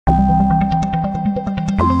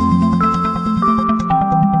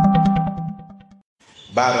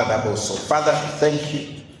Baradaboso. Father, thank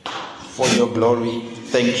you for your glory.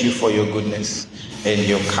 Thank you for your goodness and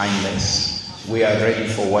your kindness. We are ready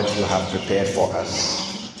for what you have prepared for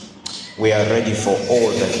us. We are ready for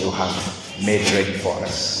all that you have made ready for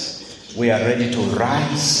us. We are ready to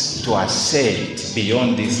rise, to ascend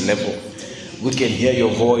beyond this level. We can hear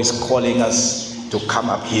your voice calling us to come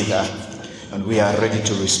up hither, and we are ready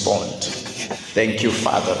to respond. Thank you,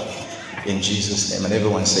 Father, in Jesus' name. And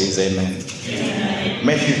everyone says amen. Amen.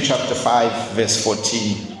 Matthew chapter 5, verse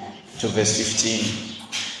 14 to verse 15.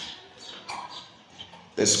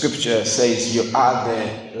 The scripture says, you are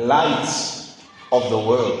the light of the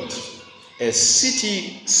world. A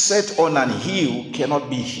city set on an hill cannot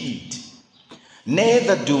be hid.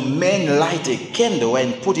 Neither do men light a candle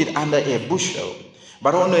and put it under a bushel,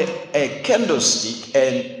 but on a candlestick,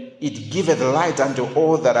 and it giveth light unto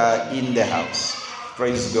all that are in the house.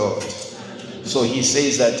 Praise God. So he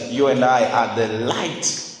says that you and I are the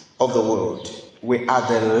light of the world. We are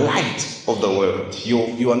the light of the world.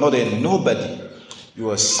 You are not a nobody. You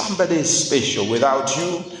are somebody special. Without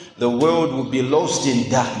you, the world would be lost in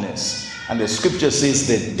darkness. And the scripture says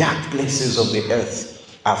the dark places of the earth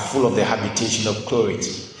are full of the habitation of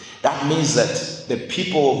clarity. That means that the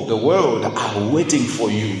people of the world are waiting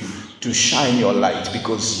for you to shine your light,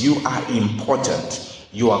 because you are important.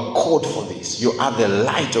 You are called for this. You are the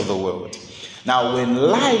light of the world. Now, when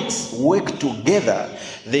lights work together,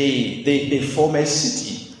 they form a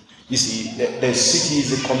city. You see, the city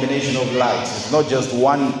is a combination of lights. It's not just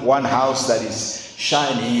one house that is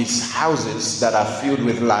shining. It's houses that are filled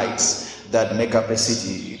with lights that make up a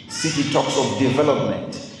city. City talks of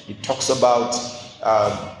development. It talks about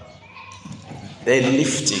a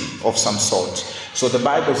lifting of some sort. So the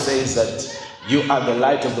Bible says that you are the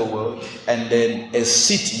light of the world, and then a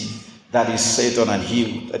city that is set on an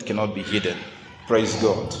hill that cannot be hidden. Praise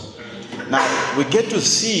God. Now, we get to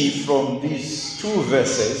see from these two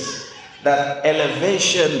verses that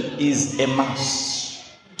elevation is a must.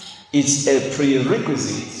 It's a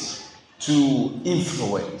prerequisite to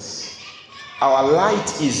influence. Our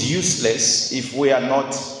light is useless if we are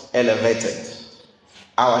not elevated.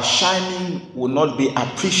 Our shining will not be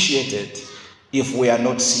appreciated if we are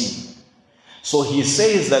not seen. So he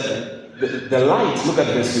says that the light, look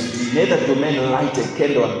at verse 15, neither do men light a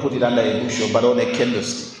candle and put it under a bushel, but on a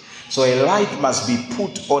candlestick. So a light must be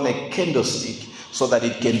put on a candlestick so that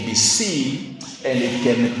it can be seen and it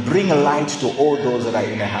can bring light to all those that are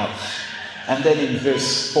in the house. And then in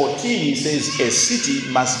verse 14, he says, a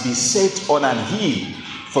city must be set on an hill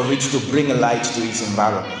for it to bring light to its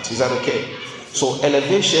environment. Is that okay? So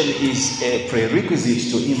elevation is a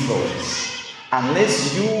prerequisite to influence.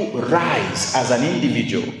 Unless you rise as an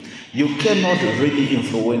individual, you cannot really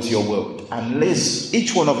influence your world unless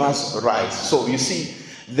each one of us rise. So you see,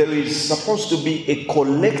 there is supposed to be a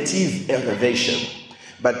collective elevation,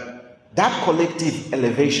 but that collective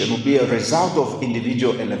elevation will be a result of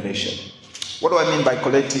individual elevation. What do I mean by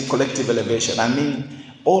collective elevation? I mean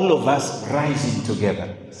all of us rising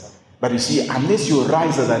together. But you see, unless you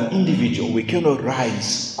rise as an individual, we cannot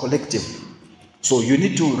rise collectively. So you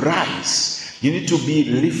need to rise. You need to be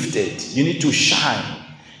lifted. You need to shine.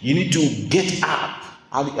 You need to get up.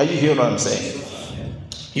 Are you hearing what I'm saying?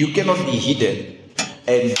 You cannot be hidden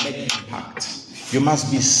and make impact. You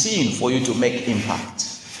must be seen for you to make impact.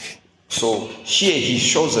 So here he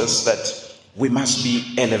shows us that we must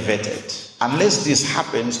be elevated. Unless this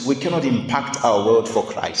happens, we cannot impact our world for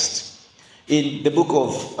Christ. In the book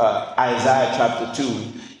of Isaiah chapter 2,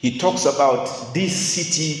 he talks about this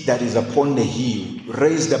city that is upon the hill,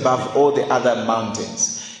 raised above all the other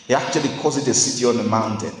mountains. He actually calls it a city on a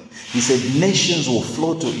mountain. He said nations will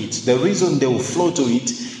flow to it. The reason they will flow to it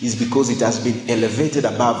is because it has been elevated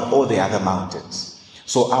above all the other mountains.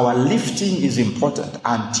 So our lifting is important.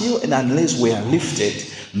 Until and unless we are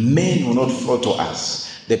lifted, men will not flow to us.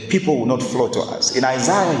 The people will not flow to us. In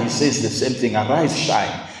Isaiah, he says the same thing, arise,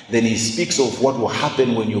 shine. Then he speaks of what will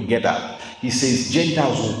happen when you get up. He says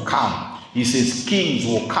Gentiles will come. He says kings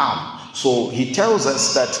will come. So he tells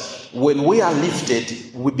us that when we are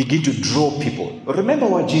lifted, we begin to draw people. Remember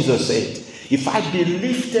what Jesus said. If I be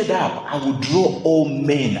lifted up, I will draw all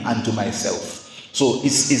men unto myself. So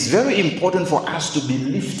it's very important for us to be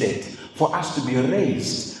lifted, for us to be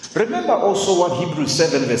raised. Remember also what Hebrews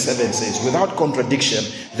 7 verse 7 says. Without contradiction,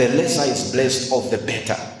 the lesser is blessed of the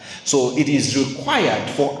better. So it is required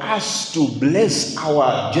for us to bless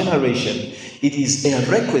our generation. It is a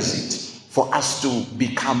requisite for us to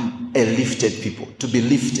become a lifted people, to be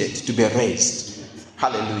lifted, to be raised.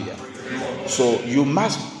 Hallelujah. So you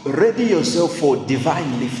must ready yourself for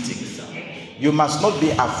divine lifting. You must not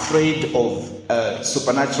be afraid of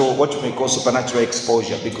supernatural, what you may call supernatural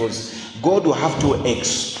exposure, because God will have to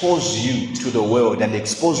expose you to the world and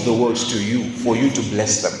expose the world to you for you to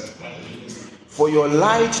bless them. For your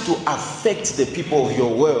light to affect the people of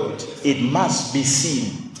your world, it must be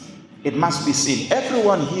seen. It must be seen.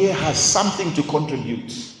 Everyone here has something to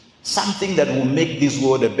contribute, something that will make this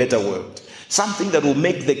world a better world, something that will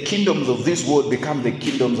make the kingdoms of this world become the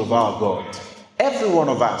kingdoms of our God. Every one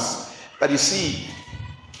of us. But you see,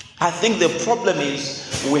 I think the problem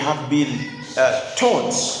is we have been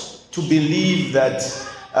taught to believe that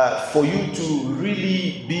for you to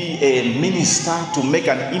really be a minister, to make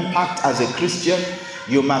an impact as a Christian,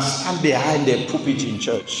 you must stand behind a pulpit in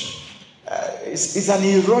church. It's an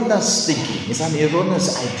erroneous thinking. It's an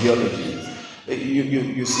erroneous ideology.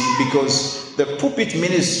 You see, because the pulpit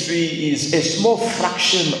ministry is a small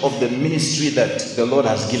fraction of the ministry that the Lord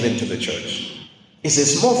has given to the church. It's a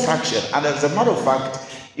small fraction, and as a matter of fact,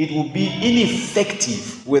 it will be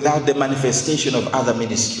ineffective without the manifestation of other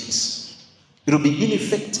ministries. It will be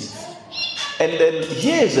ineffective. And then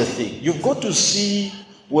here's the thing. You've got to see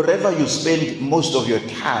wherever you spend most of your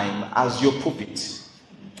time as your pulpit.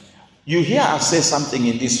 You hear us say something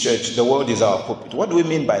in this church, the world is our pulpit. What do we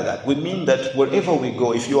mean by that? We mean that wherever we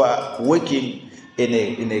go, if you are working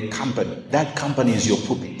in a company, that company is your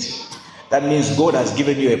pulpit. That means God has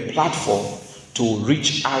given you a platform to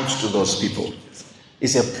reach out to those people.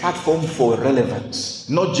 It's a platform for relevance,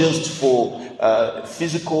 not just for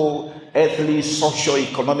physical, earthly, social,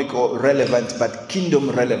 economical relevance, but kingdom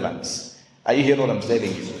relevance. Are you hearing what I'm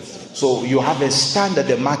telling you? So you have a stand at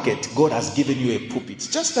the market. God has given you a pulpit.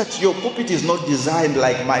 Just that your pulpit is not designed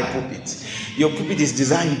like my pulpit. Your pulpit is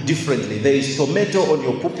designed differently. There is tomato on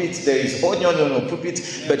your pulpit. There is onion on your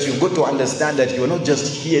pulpit. But you've got to understand that you're not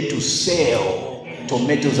just here to sell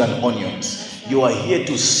tomatoes and onions. You are here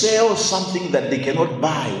to sell something that they cannot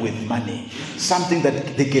buy with money. Something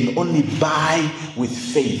that they can only buy with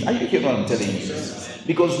faith. Are you hearing what I'm telling you?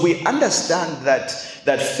 Because we understand that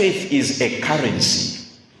faith is a currency.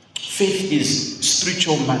 Faith is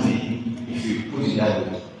spiritual money, if you put it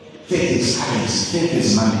that way. Faith is currency. Faith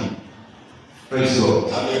is money. Praise God.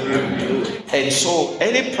 And so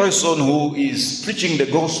any person who is preaching the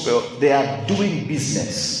gospel, they are doing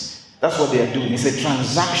business. That's what they are doing. It's a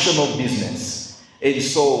transactional business. And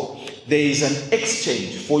so there is an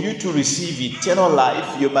exchange. For you to receive eternal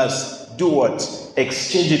life, you must do what?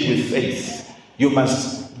 Exchange it with faith. You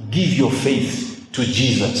must give your faith to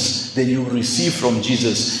Jesus. Then you receive from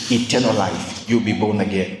Jesus eternal life. You'll be born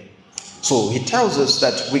again. So he tells us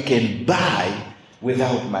that we can buy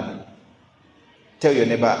without money. Tell your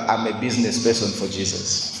neighbor, I'm a business person for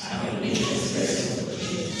Jesus.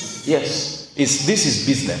 Yes, this is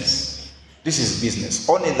business. This is business.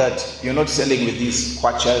 Only that you're not selling with these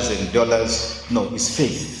kwachas and dollars. No, it's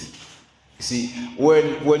faith. You see,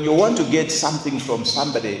 when you want to get something from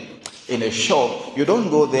somebody in a shop, you don't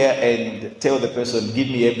go there and tell the person, give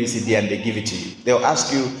me ABCD, and they give it to you. They'll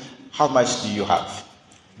ask you, how much do you have?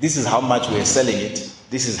 This is how much we're selling it.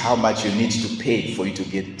 This is how much you need to pay for you to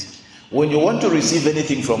get it. When you want to receive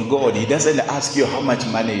anything from God, he doesn't ask you how much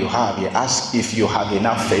money you have. He asks if you have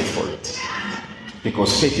enough faith for it.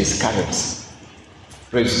 Because faith is currency.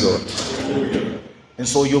 Praise God. And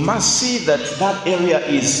so you must see that area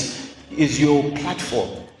is your platform.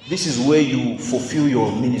 This is where you fulfill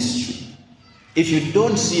your ministry. If you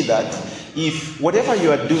don't see that, if whatever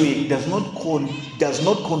you are doing does not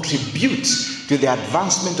contribute to the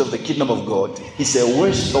advancement of the kingdom of God, it's a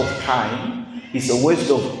waste of time, it's a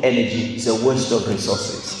waste of energy, it's a waste of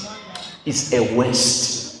resources. It's a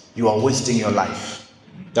waste. You are wasting your life.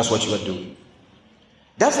 That's what you are doing.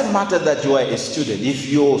 Doesn't matter that you are a student. If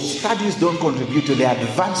your studies don't contribute to the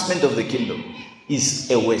advancement of the kingdom,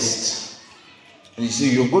 it's a waste. And you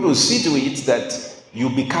see, you've got to see to it that you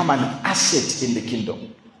become an asset in the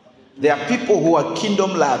kingdom. There are people who are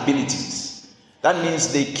kingdom liabilities. That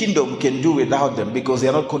means the kingdom can do without them because they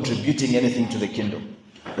are not contributing anything to the kingdom.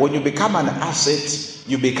 When you become an asset,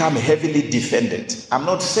 you become heavily defended. I'm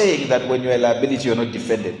not saying that when you're a liability, you're not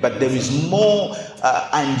defended, but there is more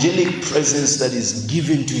angelic presence that is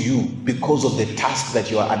given to you because of the task that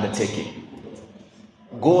you are undertaking.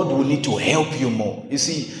 God will need to help you more. You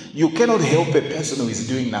see, you cannot help a person who is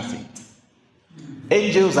doing nothing.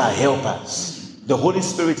 Angels are helpers. The Holy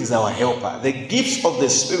Spirit is our helper. The gifts of the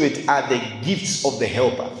Spirit are the gifts of the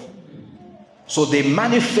helper. So they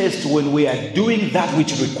manifest when we are doing that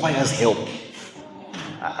which requires help.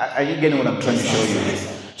 Are you getting what I'm trying to show you?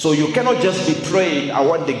 So you cannot just be praying, I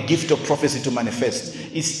want the gift of prophecy to manifest.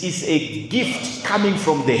 It's a gift coming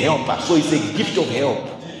from the helper. So it's a gift of help.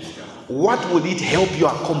 what will it help you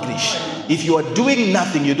accomplish? If you are doing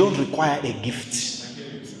nothing, you don't require a gift.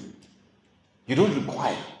 You don't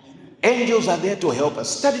require. Angels are there to help us.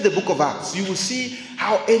 Study the book of Acts. You will see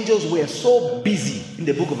how angels were so busy in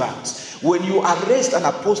the book of Acts. When you arrest an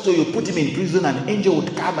apostle, you put him in prison, an angel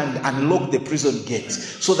would come and unlock the prison gate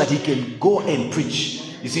so that he can go and preach.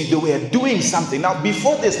 You see, they were doing something. Now,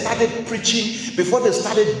 before they started preaching, before they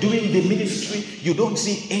started doing the ministry, you don't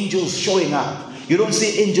see angels showing up. You don't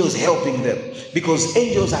see angels helping them, because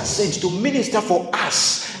angels are sent to minister for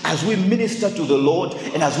us as we minister to the Lord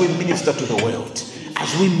and as we minister to the world.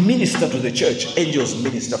 As we minister to the church, angels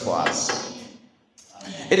minister for us.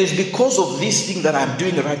 It is because of this thing that I'm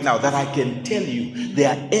doing right now that I can tell you there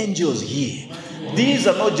are angels here. These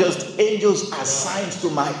are not just angels assigned to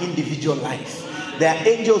my individual life. They are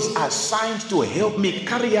angels assigned to help me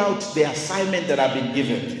carry out the assignment that I've been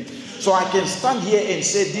given. So I can stand here and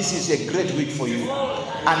say, this is a great week for you.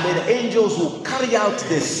 And then angels will carry out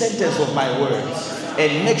the sentence of my words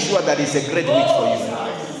and make sure that it's a great week for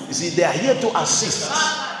you. You see, they are here to assist.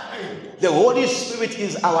 The Holy Spirit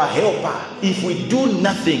is our helper. If we do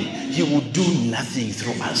nothing, He will do nothing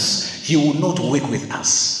through us. He will not work with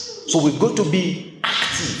us. So we've got to be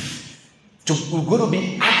active. We've got to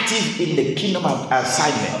be active in the kingdom of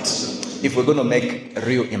assignment if we're going to make a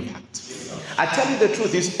real impact. I tell you the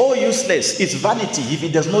truth, it's all useless. It's vanity if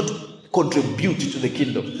it does not contribute to the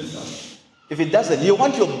kingdom. If it doesn't, you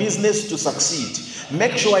want your business to succeed,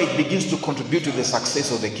 make sure it begins to contribute to the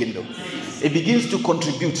success of the kingdom. It begins to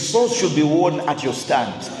contribute. Souls should be won at your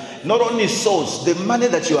stand. Not only souls, the money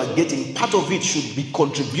that you are getting, part of it should be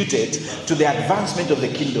contributed to the advancement of the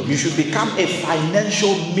kingdom. You should become a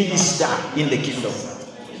financial minister in the kingdom.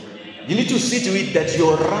 You need to see to it that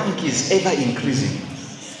your rank is ever increasing,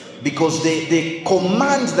 because the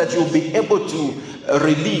command that you'll be able to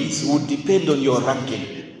release will depend on your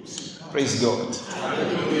ranking. Praise God.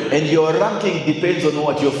 And your ranking depends on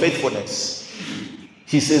what? Your faithfulness.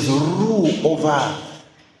 He says, rule over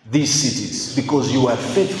these cities, because you are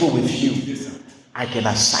faithful with you. I can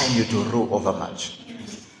assign you to rule over much.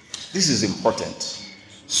 This is important.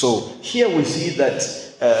 So here we see that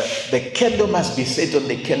the candle must be set on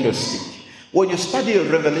the candlestick. When you study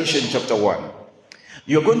Revelation chapter 1,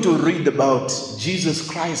 you're going to read about Jesus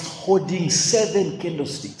Christ holding 7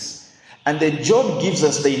 candlesticks. And then John gives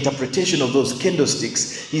us the interpretation of those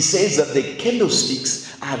candlesticks. He says that the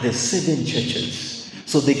candlesticks are the 7 churches.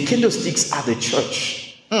 So the candlesticks are the church.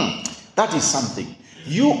 That is something.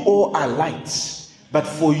 You all are lights. But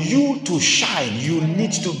for you to shine, you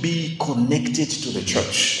need to be connected to the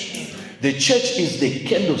church. The church is the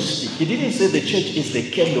candlestick. He didn't say the church is the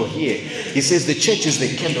candle here. He says the church is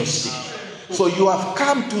the candlestick. So you have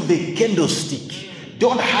come to the candlestick.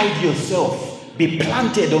 Don't hide yourself. Be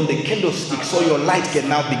planted on the candlestick so your light can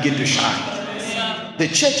now begin to shine. The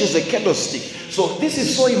church is a candlestick. So this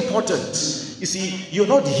is so important. You see, you're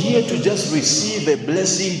not here to just receive a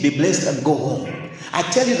blessing, be blessed and go home. I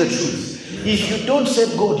tell you the truth. If you don't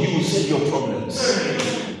save God, you will save your problems.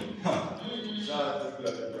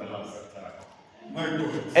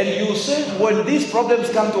 And you say, when these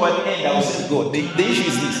problems come to an end, I will save God. The issue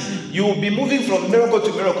is this. You will be moving from miracle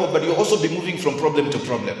to miracle, but you'll also be moving from problem to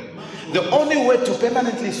problem. The only way to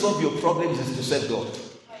permanently solve your problems is to serve God.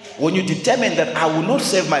 When you determine that I will not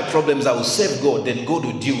save my problems, I will serve God, then God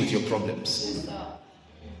will deal with your problems.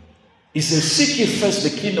 He says, seek ye first the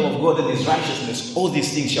kingdom of God and His righteousness. All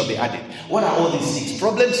these things shall be added. What are all these things?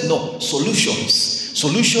 Problems? No. Solutions.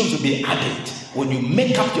 Solutions will be added when you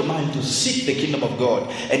make up your mind to seek the kingdom of God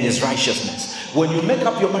and His righteousness. When you make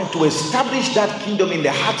up your mind to establish that kingdom in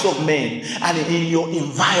the hearts of men and in your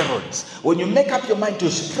environs, when you make up your mind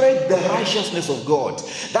to spread the righteousness of God,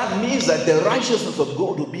 that means that the righteousness of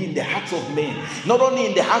God will be in the hearts of men. Not only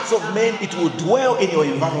in the hearts of men, it will dwell in your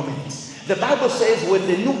environment. The Bible says when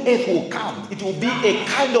the new earth will come, it will be a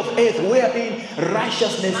kind of earth wherein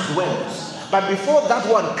righteousness dwells. But before that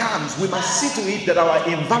one comes, we must see to it that our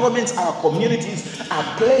environments, our communities are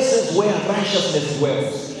places where righteousness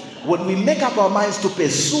dwells. When we make up our minds to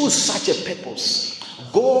pursue such a purpose,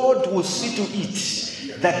 God will see to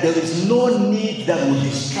it that there is no need that will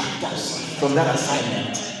distract us from that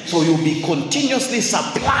assignment. So you'll be continuously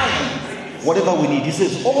supplying whatever we need. He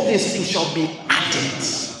says all these things shall be added.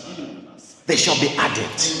 They shall be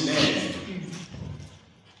added.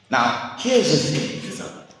 Now, here's the thing.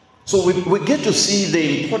 So we get to see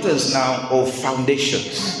the importance now of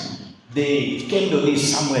foundations. The kingdom needs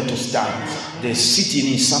somewhere to stand. The city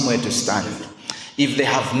needs somewhere to stand. If they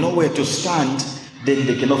have nowhere to stand, then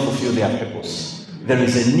they cannot fulfill their purpose. There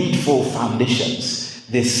is a need for foundations.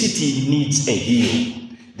 The city needs a hill.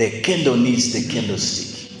 The candle needs the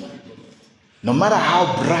candlestick. No matter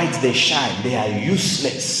how bright they shine, they are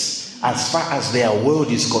useless as far as their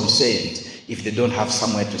world is concerned if they don't have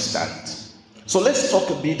somewhere to stand. So let's talk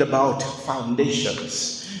a bit about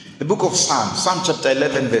foundations. The book of Psalms, Psalm chapter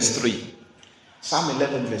 11 verse 3. Psalm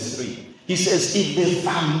 11 verse 3. He says, if the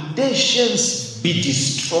foundations be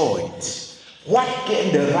destroyed, what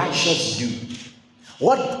can the righteous do?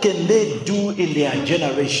 What can they do in their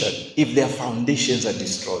generation if their foundations are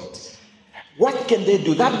destroyed? What can they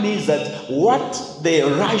do? That means that what the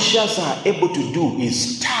righteous are able to do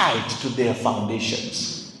is tied to their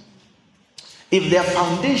foundations. If their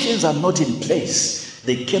foundations are not in place,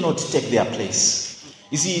 they cannot take their place.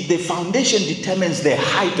 You see, the foundation determines the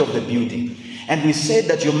height of the building. And we said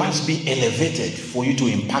that you must be elevated for you to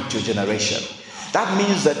impact your generation. That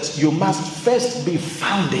means that you must first be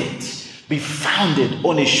founded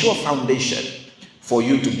on a sure foundation for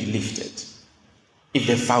you to be lifted. If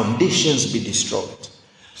the foundations be destroyed.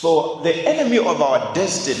 So the enemy of our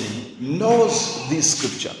destiny knows this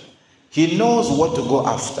scripture. He knows what to go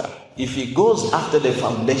after. If he goes after the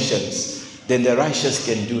foundations, then the righteous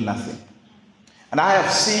can do nothing. And I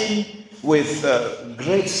have seen with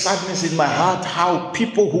great sadness in my heart how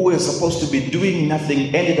people who were supposed to be doing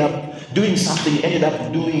nothing ended up doing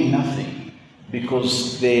nothing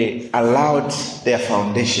because they allowed their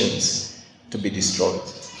foundations to be destroyed.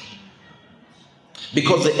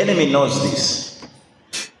 Because the enemy knows this,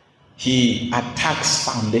 he attacks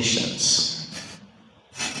foundations.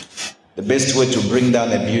 The best way to bring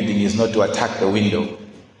down a building is not to attack the window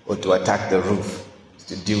or to attack the roof, it's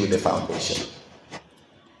to deal with the foundation.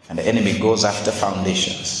 And the enemy goes after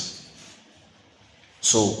foundations.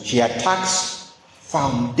 So he attacks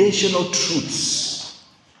foundational truths,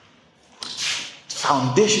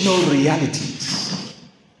 foundational realities.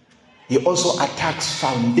 He also attacks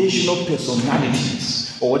foundational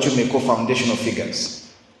personalities, or what you may call foundational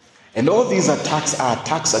figures. And all these attacks are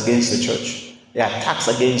attacks against the church. They are attacks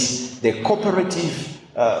against the cooperative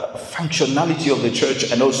functionality of the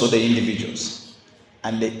church and also the individuals.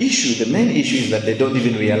 And the main issue is that they don't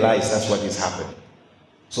even realize that's what is happening.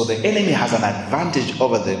 So the enemy has an advantage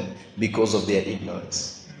over them because of their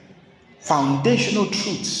ignorance. Foundational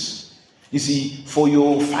truths. You see, for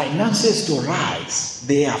your finances to rise,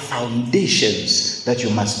 there are foundations that you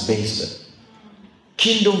must base them.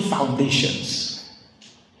 Kingdom foundations.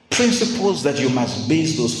 Principles that you must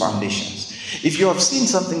base those foundations. If you have seen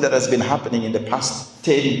something that has been happening in the past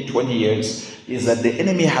 10, 20 years, is that the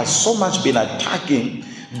enemy has so much been attacking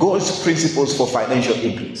God's principles for financial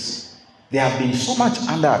increase. They have been so much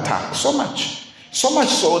under attack, so much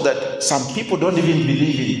so that some people don't even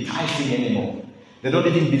believe in tithing anymore. They don't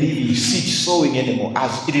even believe in seed sowing anymore.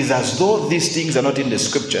 It is as though these things are not in the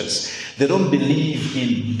scriptures. They don't believe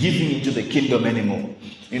in giving into the kingdom anymore.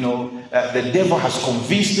 The devil has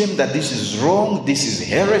convinced them that this is wrong, this is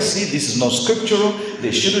heresy, this is not scriptural,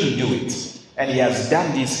 they shouldn't do it. And he has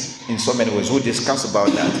done this in so many ways. We'll discuss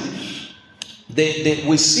about that.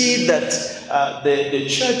 We see that the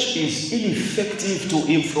church is ineffective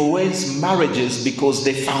to influence marriages because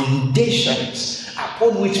the foundations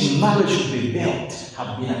upon which marriage should be built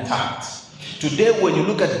have been attacked. Today, when you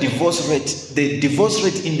look at divorce rate, the divorce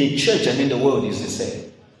rate in the church and in the world is the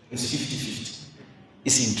same. It's 50-50.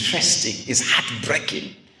 It's interesting. It's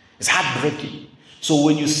heartbreaking. So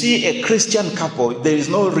when you see a Christian couple, there is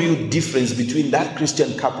no real difference between that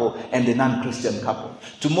Christian couple and the non-Christian couple.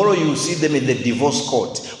 Tomorrow you will see them in the divorce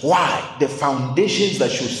court. Why? The foundations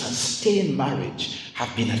that should sustain marriage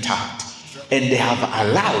have been attacked. And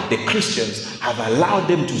the Christians have allowed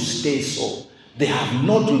them to stay so. They have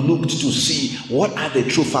not looked to see what are the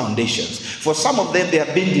true foundations. For some of them, they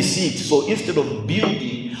have been deceived. So instead of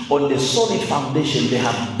building on the solid foundation, they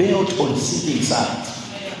have built on sinking sand.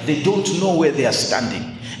 They don't know where they are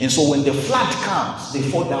standing. And so when the flood comes, they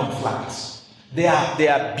fall down flat. They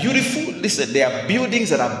are beautiful. Listen, there are buildings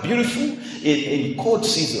that are beautiful in cold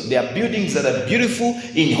season. There are buildings that are beautiful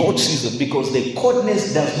in hot season because the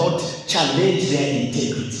coldness does not challenge their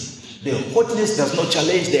integrity. The hotness does not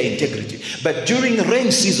challenge their integrity. But during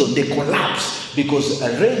rain season, they collapse because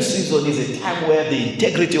a rain season is a time where the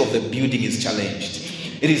integrity of the building is challenged.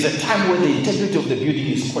 It is a time where the integrity of the building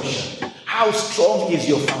is questioned. How strong is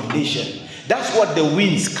your foundation? That's what the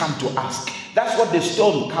winds come to ask. That's what the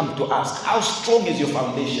storm come to ask. How strong is your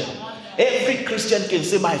foundation? Every Christian can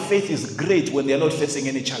say, my faith is great when they're not facing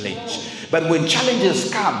any challenge. But when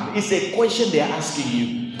challenges come, it's a question they're asking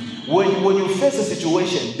you. When you face a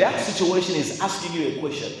situation, that situation is asking you a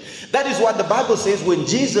question. That is what the Bible says when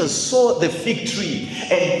Jesus saw the fig tree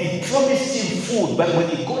and he promised him food, but when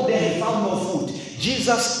he got there, he found no food.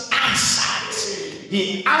 Jesus answered.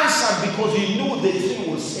 He answered because he knew the tree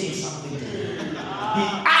was saying something.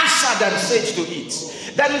 and said to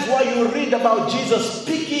it. That is why you read about Jesus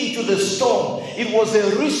speaking to the storm. It was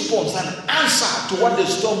a response, an answer to what the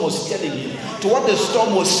storm was telling him, to what the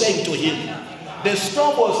storm was saying to him. The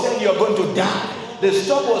storm was saying, you're going to die. The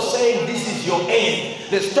storm was saying, this is your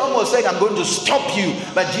end. The storm was saying, I'm going to stop you.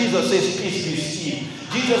 But Jesus says, peace be still.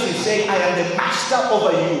 Jesus is saying, I am the master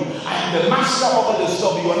over you. I am the master over the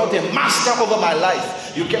storm. You are not a master over my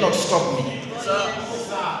life. You cannot stop me.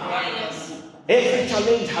 Every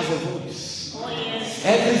challenge has a voice.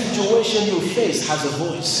 Every situation you face has a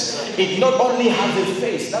voice. It not only has a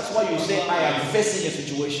face. That's why you say, I am facing a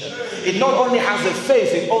situation. It not only has a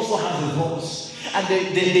face, it also has a voice. And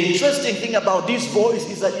the interesting thing about this voice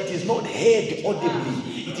is that it is not heard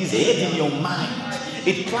audibly. It is heard in your mind.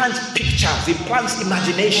 It plants pictures. It plants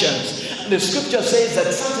imaginations. And the scripture says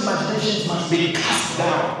that such imaginations must be cast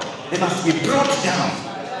down. They must be brought down.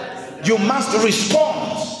 You must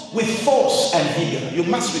respond with force and vigor. You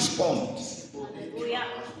must respond.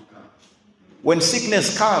 When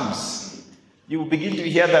sickness comes, you begin to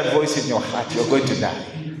hear that voice in your heart. You're going to die.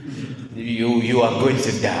 You are going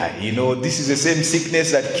to die. You know, this is the same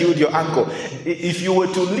sickness that killed your uncle. If you were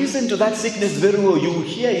to listen to that sickness very well, you will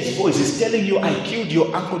hear his voice. He's telling you, I killed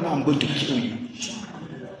your uncle, now I'm going to kill you.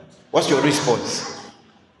 What's your response?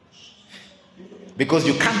 Because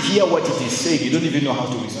you can't hear what it is saying. You don't even know how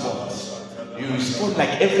to respond. You respond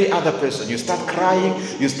like every other person. You start crying,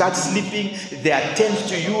 you start sleeping. They attend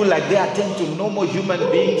to you like they attend to normal human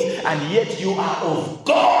beings, and yet you are of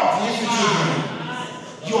God. Listen to me.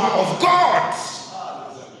 You are of God.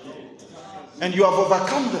 And you have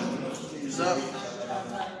overcome them.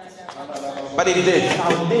 But if the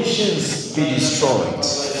foundations be destroyed,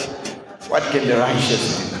 what can the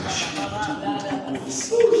righteous do?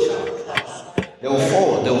 They will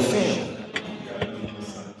fall, they will fail.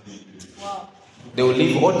 They will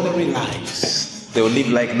live ordinary lives. They will live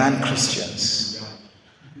like non-Christians.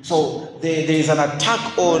 So there is an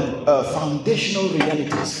attack on foundational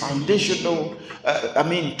realities,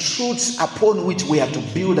 truths upon which we are to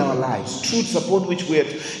build our lives, truths upon which we are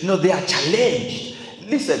to, they are challenged.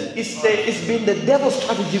 Listen, it's been the devil's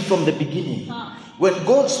strategy from the beginning. When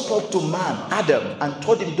God spoke to man, Adam, and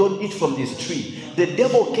told him, don't eat from this tree, the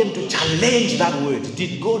devil came to challenge that word.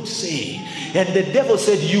 Did God say? And the devil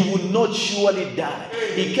said, you will not surely die.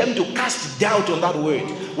 He came to cast doubt on that word.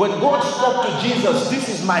 When God spoke to Jesus, this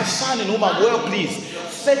is my son in whom I'm well pleased,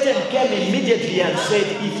 Satan came immediately and said,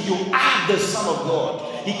 if you are the Son of God.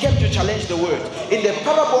 He came to challenge the word. In the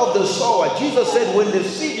parable of the sower, Jesus said, when the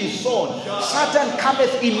seed is sown, Satan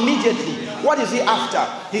cometh immediately. What is he after?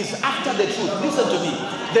 He's after the truth. Listen to me.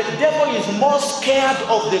 The devil is more scared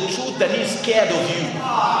of the truth than he's scared of you.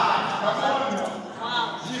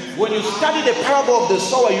 When you study the parable of the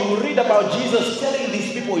sower, you will read about Jesus telling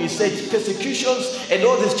these people, he said, persecutions and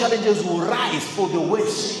all these challenges will rise for the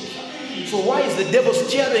word's sake. So why is the devil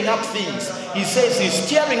stirring up things? He says he's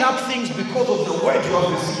stirring up things because of the word you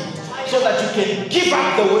have received, so that you can give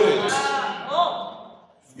up the word.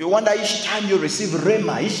 You wonder each time you receive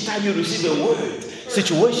rhema, each time you receive a word,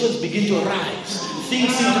 situations begin to rise.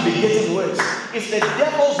 Things seem to be getting worse. It's the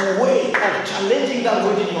devil's way of challenging that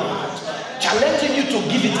word in your heart, challenging you to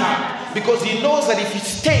give it up, because he knows that if it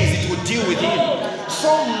stays, it will deal with him. So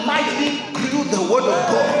mightily grew the word of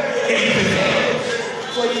God and prevailed.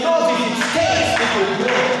 So he knows if it stays, it will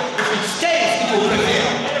grow. If it stays, it will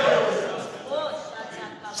prevail.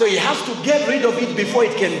 So he has to get rid of it before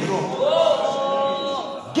it can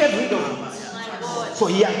grow. Get rid of it. So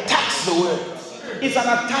he attacks the word. It's an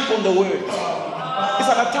attack on the word. It's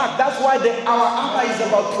an attack. That's why our armor is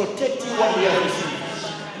about protecting what we have received.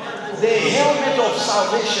 The helmet of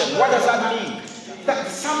salvation. What does that mean?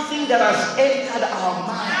 That's something that has entered our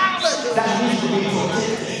minds that needs to be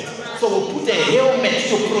protected. So we put a helmet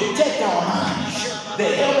to protect our minds. The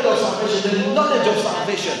helmet of salvation, the knowledge of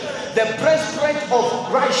salvation, the breastplate of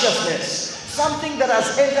righteousness, something that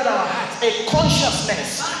has entered our hearts, a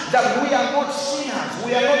consciousness that we are not sinners,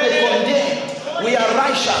 we are not the condemned, we are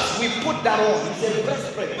righteous. We put that on. It's a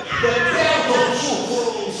breastplate. The belt of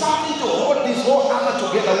truth, something to hold this whole armor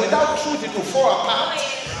together. Without truth, it will fall apart.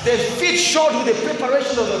 The feet shod with the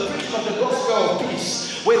preparation of the preaching of the gospel of peace.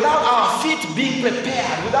 Without our feet being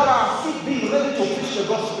prepared, without our feet being ready to preach the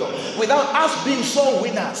gospel, without us being soul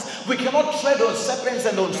winners, we cannot tread on serpents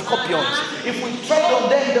and on scorpions. If we tread on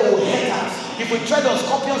them, they will hurt us. If we tread on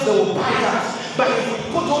scorpions, they will bite us. But if we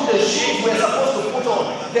put on the shoes we're supposed to put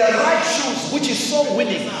on, the right shoes, which is soul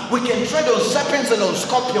winning, we can tread on serpents and on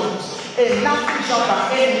scorpions, and nothing shall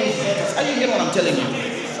by any means hurt us. Are you hearing what I'm telling you?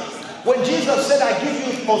 When Jesus said, I give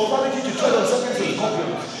you authority to tread on serpents and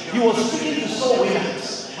scorpions, he was speaking to soul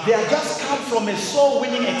winners. They had just come from a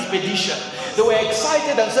soul-winning expedition. They were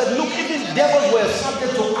excited and said, look, if these devils were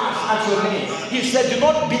subject to us at your name. He said, do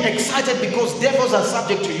not be excited because devils are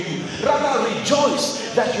subject to you. Rather rejoice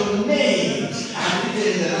that your names are written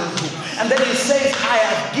in the Lamb's book. And then he says, I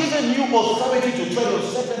have given you authority to tread on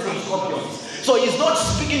serpents and scorpions. So he's not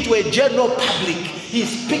speaking to a general public. He's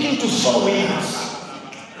speaking to soul winners.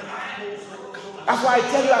 That's why I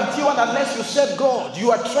tell you, until and unless you serve God,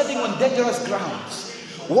 you are treading on dangerous grounds.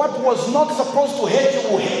 What was not supposed to hurt you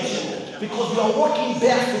will hurt you because you are walking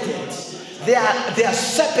barefooted. There are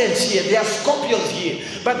serpents here, there are scorpions here,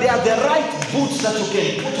 but they are the right boots that you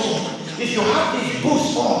can put on. If you have these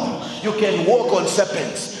boots on, you can walk on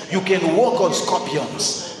serpents, you can walk on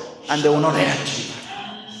scorpions, and they will not hurt you.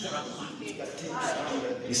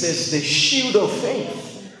 He says the shield of faith.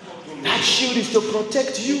 That shield is to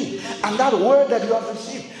protect you. And that word that you have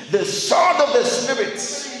received, the sword of the Spirit,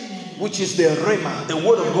 which is the rhema, the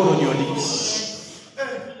word of God on your lips.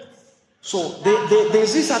 So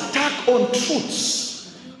there's this attack on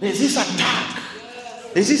truths. There's this attack.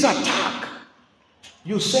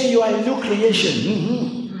 You say you are a new creation.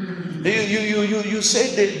 You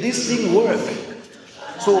say that this thing works.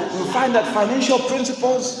 So you find that financial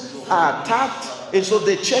principles are attacked, and so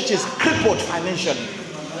the church is crippled financially.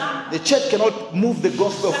 The church cannot move the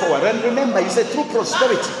gospel forward. And remember, he said through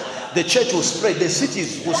prosperity, the church will spread, the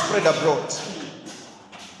cities will spread abroad.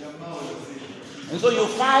 And so you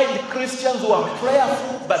find Christians who are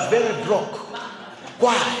prayerful but very broke.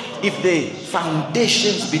 Why? If the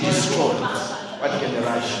foundations be destroyed, what can the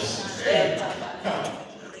righteous say?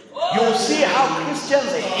 You will see how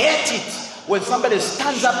Christians hate it when somebody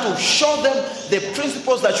stands up to show them the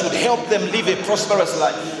principles that should help them live a prosperous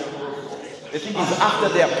life. They think it's after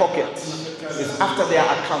their pockets. It's after their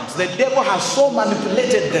accounts. The devil has so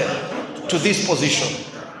manipulated them to this position.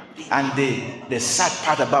 And the sad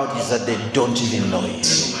part about it is that they don't even know it.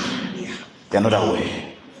 They're not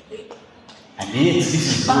aware. And yet this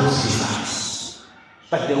is God's desires.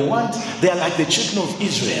 But they are like the children of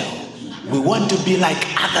Israel. We want to be like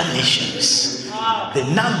other nations. The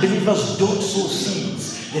non-believers don't sow seeds.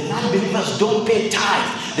 The non-believers don't pay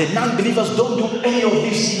tithe. The non-believers don't do any of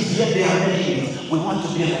these things, yet they are making it. We want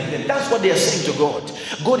to be like them. That's what they are saying to God.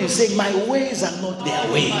 God is saying, my ways are not their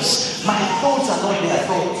ways. My thoughts are not their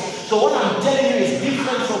thoughts. So what I'm telling you is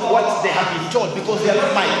different from what they have been taught, because they are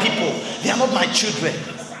not my people. They are not my children.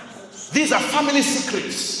 These are family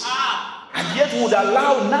secrets. And yet we would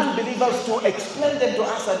allow non-believers to explain them to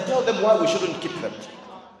us and tell them why we shouldn't keep them.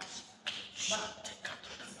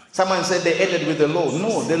 Someone said they ended with the law.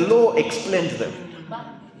 No, the law explained them.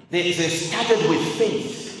 They started with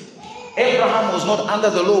faith. Abraham was not under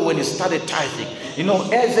the law when he started tithing. You know,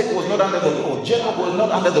 Isaac was not under the law. Jacob was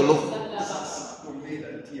not under the law.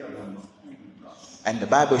 And the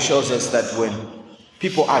Bible shows us that when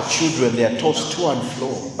people are children, they are tossed to and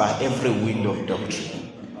fro by every wind of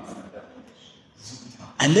doctrine.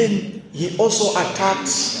 And then he also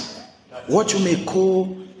attacks what you may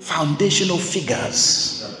call foundational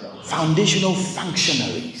figures, foundational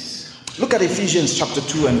functionaries. Look at Ephesians chapter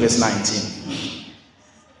 2 and verse 19.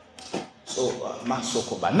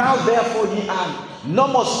 Now therefore ye are no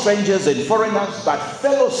more strangers and foreigners, but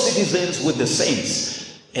fellow citizens with the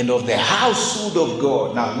saints and of the household of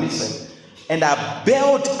God. Now listen. And are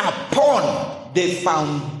built upon the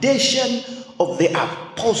foundation of the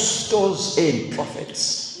apostles and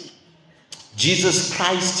prophets. Jesus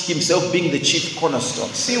Christ himself being the chief cornerstone.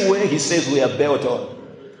 See where he says we are built on.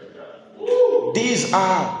 These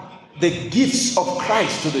are the gifts of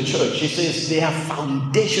Christ to the church. He says they are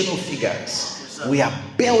foundational figures. We are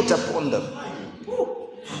built upon them.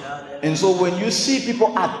 And so when you see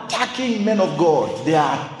people attacking men of God, they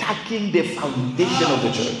are attacking the foundation of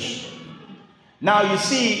the church. Now you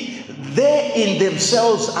see, they in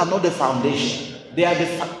themselves are not the foundation. They are the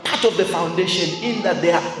part of the foundation in that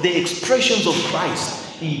they are the expressions of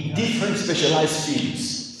Christ in different specialized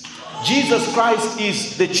fields. Jesus Christ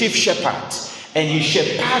is the chief shepherd, and he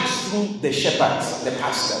shepherds through the shepherds, the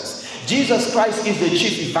pastors. Jesus Christ is the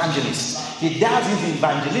chief evangelist. He does his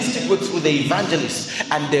evangelistic work through the evangelists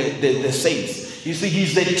and the saints. You see,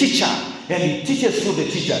 he's the teacher, and he teaches through the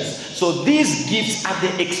teachers. So these gifts are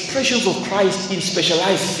the expressions of Christ in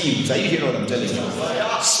specialized fields. Are you hearing what I'm telling you?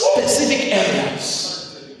 Specific areas.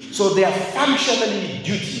 So they are functionally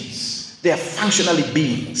duties. They are functionally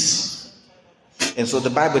beings. And so the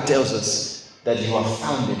Bible tells us that you are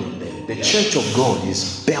founded on them. The church of God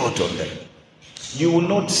is built on them. You will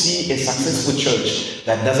not see a successful church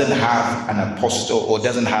that doesn't have an apostle or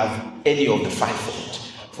doesn't have any of the fivefold.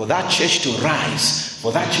 For that church to rise,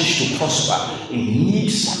 for that church to prosper, it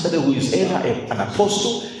needs somebody who is either an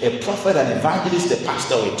apostle, a prophet, an evangelist, a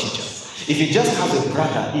pastor, or a teacher. If it just has a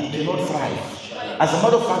brother, it cannot thrive. As a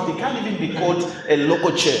matter of fact, it can't even be called a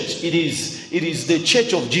local church. It is the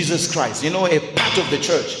church of Jesus Christ, a part of the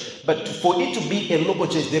church. But for it to be a local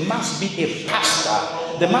church, there must be a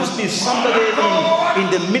pastor. There must be somebody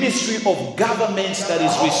in the ministry of government that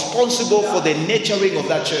is responsible for the nurturing of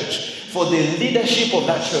that church, for the leadership of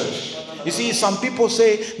that church. You see, some people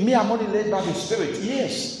say, me, I'm only led by the Spirit.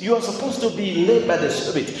 Yes, you are supposed to be led by the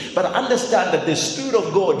Spirit. But understand that the Spirit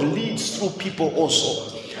of God leads through people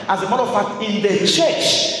also. As a matter of fact, in the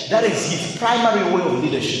church, that is his primary way of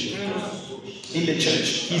leadership. In the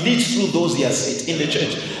church, he leads through those he has set in the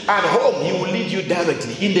church. At home, he will lead you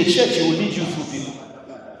directly. In the church, he will lead you through people.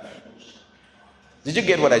 Did you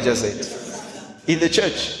get what I just said? In the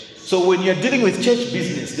church. So when you're dealing with church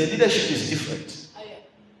business, the leadership is different.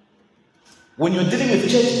 When you're dealing with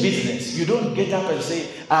church business, you don't get up and say,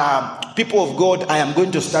 people of God, I am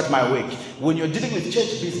going to start my work. When you're dealing with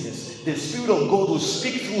church business, the Spirit of God will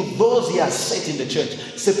speak through those he has set in the church.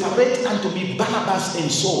 Separate unto me Barnabas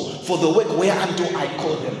and Saul for the work whereunto I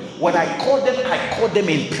call them. When I call them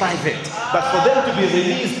in private. But for them to be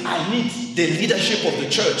released, I need the leadership of the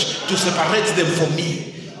church to separate them from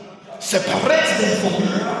me. Separate them from me.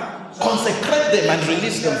 Consecrate them and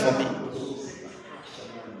release them from me.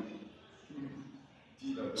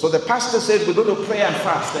 So the pastor said, we're going to pray and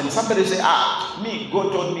fast. And somebody said,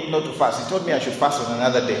 God told me not to fast. He told me I should fast on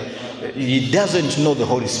another day. He doesn't know the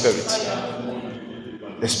Holy Spirit.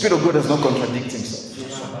 The Spirit of God does not contradict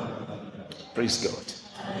himself. Praise God.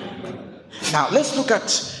 Now, let's look at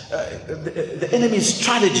the enemy's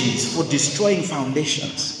strategies for destroying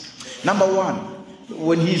foundations. Number one,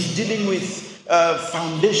 when he's dealing with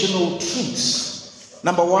foundational truths.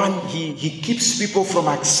 Number one, he keeps people from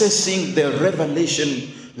accessing the revelation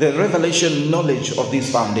knowledge of these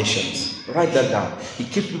foundations. Write that down. He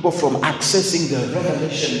keeps people from accessing the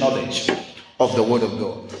revelation knowledge of the Word of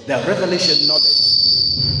God. The revelation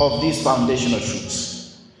knowledge of these foundational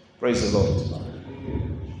truths. Praise the Lord.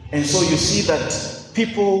 And so you see that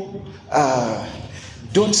people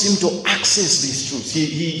don't seem to access these truths.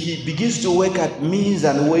 He begins to work at means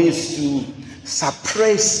and ways to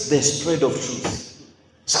suppress the spread of truth.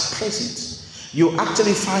 Suppress it. You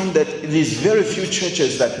actually find that there's very few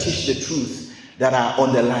churches that teach the truth that are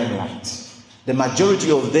on the limelight. The majority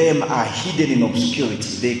of them are hidden in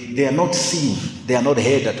obscurity. They are not seen. They are not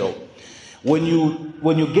heard at all. When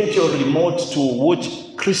you get your remote to watch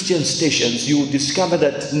Christian stations, you will discover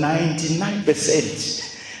that 99%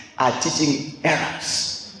 are teaching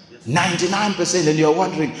errors. 99%, and you're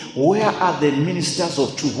wondering, where are the ministers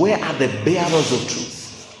of truth? Where are the bearers of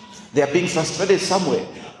truth? They are being frustrated somewhere.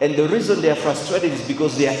 And the reason they are frustrated is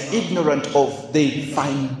because they are ignorant of the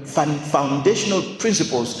foundational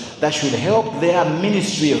principles that should help their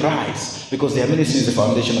ministry rise, because their ministry is the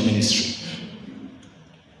foundational ministry.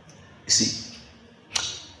 You see,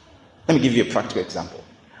 let me give you a practical example.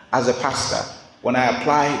 As a pastor, when I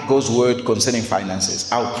apply God's word concerning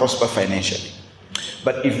finances, I'll prosper financially.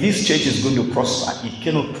 But if this church is going to prosper, it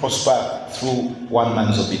cannot prosper through one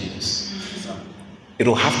man's obedience. It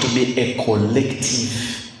will have to be a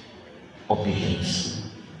collective obedience.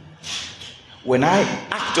 When I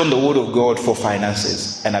act on the word of God for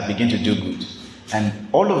finances and I begin to do good, and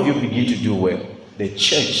all of you begin to do well, the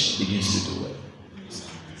church begins to do well.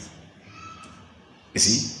 You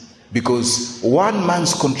see? Because one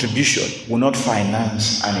man's contribution will not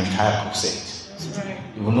finance an entire crusade.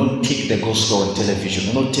 You will not take the gospel on television,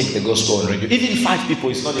 you will not take the gospel on radio. Even 5 people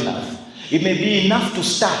is not enough. It may be enough to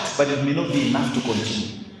start, but it may not be enough to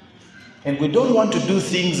continue. And we don't want to do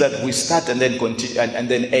things that we start and then continue and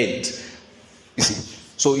then end. You see?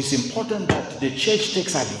 So it's important that the church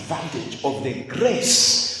takes advantage of the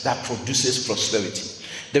grace that produces prosperity.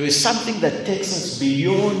 There is something that takes us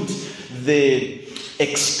beyond the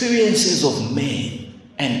experiences of men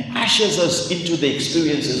and ushers us into the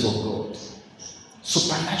experiences of God.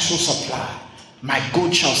 Supernatural supply. My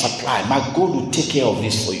God shall supply. My God will take care of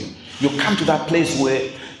this for you. You come to that place where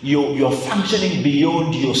you're functioning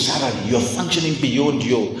beyond your salary. You're functioning beyond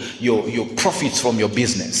your profits from your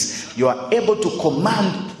business. You are able to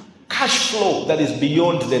command cash flow that is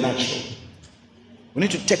beyond the natural. We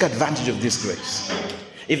need to take advantage of this grace.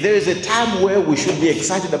 If there is a time where we should be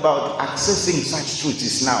excited about accessing such truth,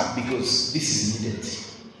 it's now, because this is needed.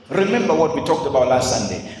 Remember what we talked about last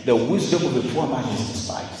Sunday. The wisdom of the poor man is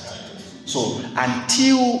despised. So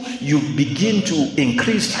until you begin to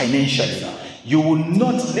increase financially, you will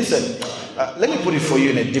not, listen, let me put it for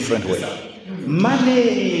you in a different way.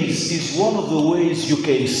 Money is one of the ways you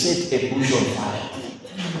can set a bush on fire.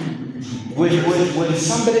 When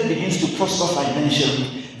somebody begins to prosper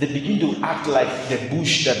financially, they begin to act like the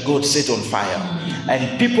bush that God set on fire.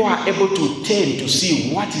 And people are able to turn to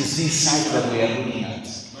see what is this site that we are looking at.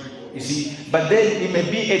 You see, but then it may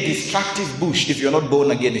be a destructive bush if you're not born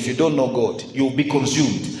again. If you don't know God, you will be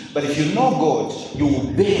consumed. But if you know God, you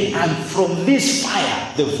will bear, and from this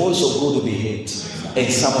fire, the voice of God will be heard,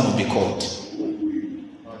 and someone will be called.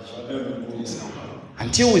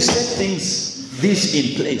 Until we set this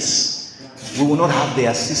in place, we will not have the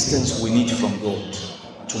assistance we need from God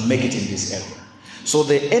to make it in this area. So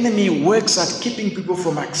the enemy works at keeping people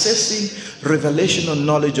from accessing revelation or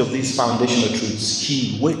knowledge of these foundational truths.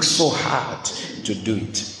 He works so hard to do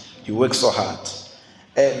it. He works so hard.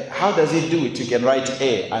 And how does he do it? You can write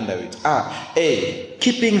A under it. A,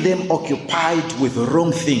 keeping them occupied with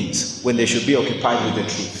wrong things when they should be occupied with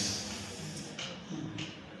the truth.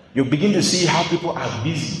 You begin to see how people are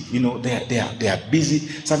busy. You know, they are busy.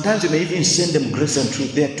 Sometimes you may even send them grace and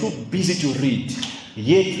truth. They are too busy to read.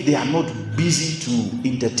 Yet they are not busy to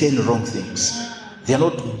entertain wrong things. They are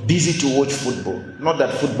not busy to watch football. Not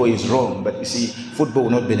that football is wrong, but you see, football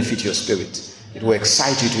will not benefit your spirit. It will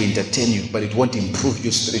excite you to entertain you, but it won't improve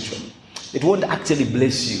you spiritually. It won't actually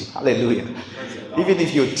bless you. Hallelujah. Even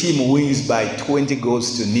if your team wins by 20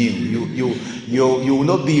 goals to nil, you will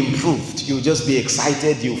not be improved. You'll just be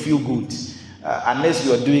excited. You'll feel good. Unless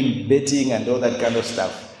you are doing betting and all that kind of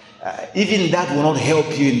stuff. Even that will not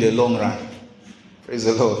help you in the long run. Praise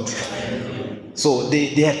the Lord. So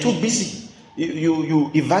they are too busy.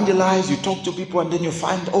 You evangelize, you talk to people, and then you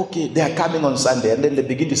find, okay, they are coming on Sunday, and then they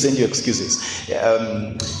begin to send you excuses.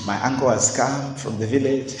 My uncle has come from the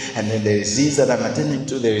village, and then there is this that I'm attending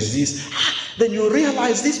to, there is this. Then you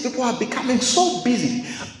realize these people are becoming so busy.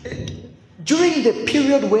 During the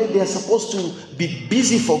period where they are supposed to be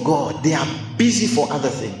busy for God, they are busy for other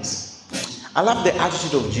things. I love the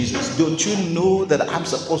attitude of Jesus. Don't you know that I'm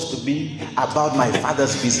supposed to be about my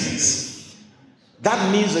Father's business?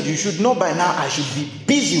 That means that you should know by now I should be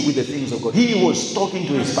busy with the things of God. He was talking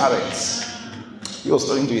to his parents. He's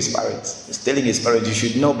telling his parents, you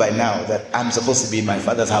should know by now that I'm supposed to be in my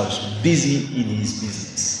Father's house, busy in his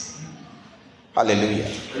business. Hallelujah.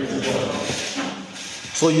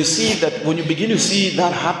 So you see that when you begin to see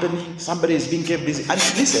that happening, somebody is being kept busy. And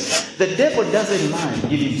listen, the devil doesn't mind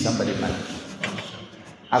giving somebody money.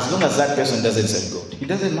 As long as that person doesn't serve God, he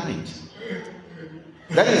doesn't mind.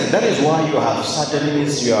 That is why you have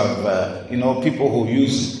Satanists, you have people who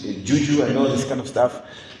use juju and all this kind of stuff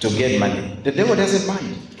to get money. The devil doesn't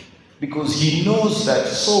mind because he knows that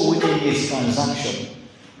soul winning is transaction.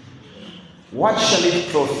 What shall it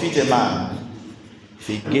profit a man if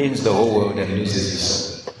he gains the whole world and loses his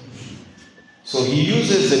soul? So he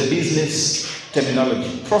uses the business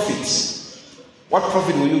terminology, profits. What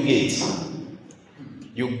profit will you get?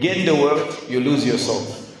 You gain the world, you lose your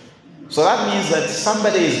soul. So that means that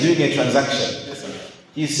somebody is doing a transaction.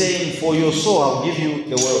 He's saying, for your soul, I'll give you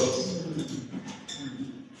the world.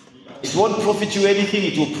 It won't profit you anything,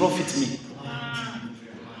 it will profit me.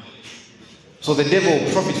 So the devil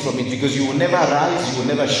will profit from it because you will never rise, you will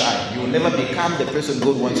never shine. You will never become the person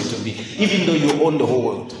God wants you to be, even though you own the whole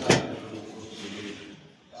world.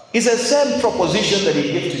 It's the same proposition that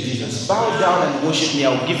he gave to Jesus. Bow down and worship me,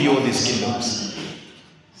 I'll give you all these kingdoms.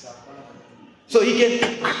 So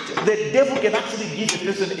the devil can actually give a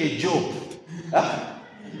person a job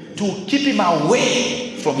to keep him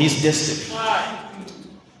away from his destiny.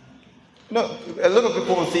 No, a lot of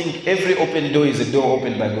people think every open door is a door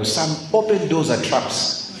opened by God. Some open doors are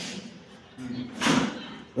traps.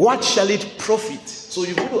 What shall it profit? So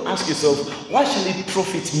you've got to ask yourself, what shall it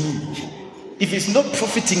profit me? If it's not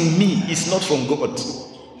profiting me, it's not from God.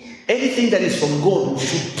 Anything that is from God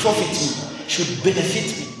should profit me, should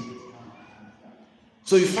benefit me.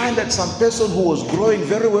 So you find that some person who was growing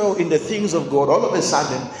very well in the things of God, all of a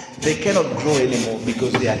sudden, they cannot grow anymore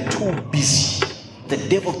because they are too busy. The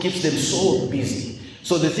devil keeps them so busy.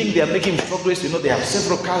 So they think they are making progress. They have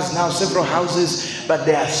several cars now, several houses, but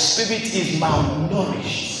their spirit is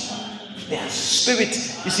malnourished. Their spirit,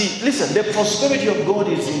 you see, listen, the prosperity of God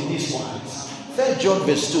is in these words. 3 John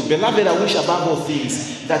verse 2, beloved, I wish above all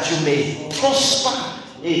things that you may prosper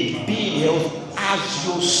and be in health as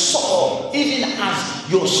your soul, even as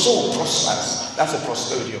your soul prospers. That's the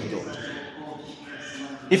prosperity of God.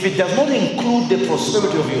 If it does not include the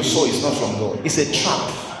prosperity of your soul, it's not from God. It's a trap.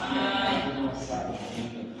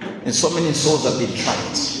 And so many souls have been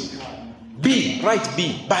trapped. B, right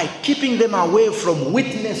B, by keeping them away from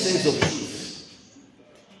witnesses of truth.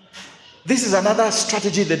 This is another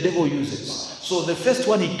strategy the devil uses. So the first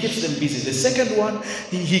one, he keeps them busy. The second one,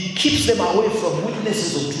 he keeps them away from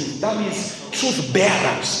witnesses of truth. That means truth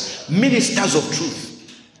bearers, ministers of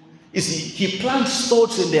truth. You see, he plants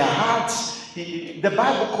thoughts in their hearts. The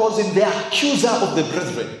Bible calls him the accuser of the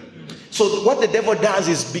brethren. So what the devil does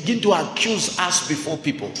is begin to accuse us before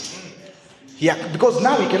people. Because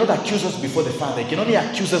now he cannot accuse us before the Father. He can only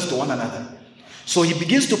accuse us to one another. So he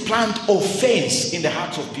begins to plant offense in the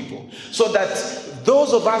hearts of people, so that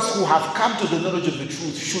those of us who have come to the knowledge of the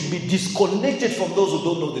truth should be disconnected from those who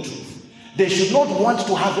don't know the truth. They should not want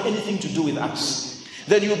to have anything to do with us.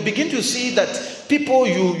 Then you begin to see that people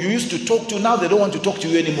you used to talk to, now they don't want to talk to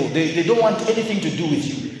you anymore. They don't want anything to do with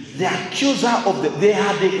you. The accuser of they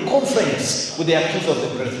had a conference with the accuser of the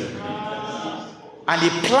brethren. And he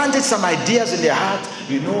planted some ideas in their heart.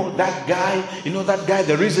 That guy,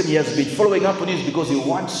 the reason he has been following up on you is because he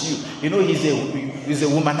wants you. He's a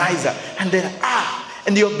womanizer. And then,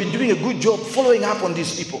 and you have been doing a good job following up on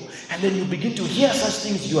these people. And then you begin to hear such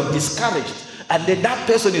things, you are discouraged. And then that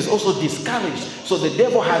person is also discouraged. So the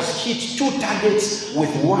devil has hit two targets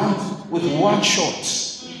with one shot.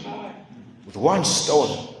 With one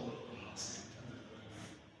stone.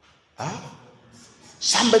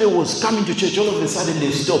 Somebody was coming to church, all of a sudden they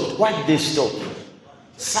stopped. Why did they stop?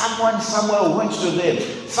 Someone somewhere went to them.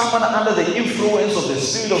 Someone under the influence of the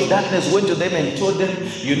spirit of darkness went to them and told them,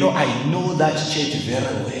 I know that church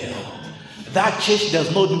very well. That church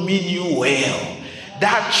does not mean you well.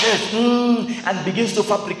 That church, and begins to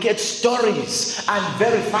fabricate stories and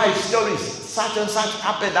verify stories. Such and such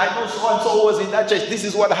happened. I know so and so was in that church. This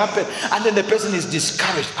is what happened. And then the person is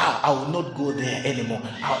discouraged. I will not go there anymore.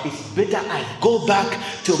 It's better I go back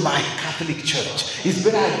to my Catholic church. It's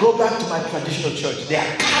better I go back to my traditional church. They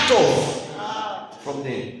are cut off from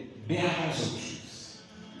the bearers of truth.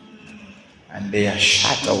 And they are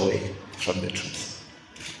shut away from the truth.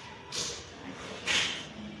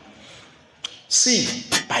 See,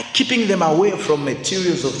 by keeping them away from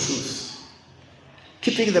materials of truth,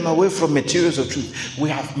 keeping them away from materials of truth. We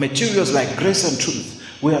have materials like grace and truth.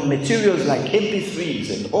 We have materials like MP3s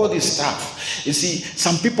and all this stuff. You see,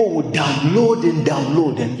 some people would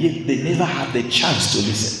download and yet they never have the chance to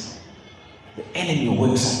listen. The enemy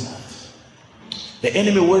works at that. The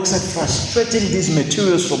enemy works at frustrating these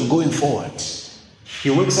materials from going forward. He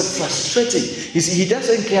works at frustrating. You see, he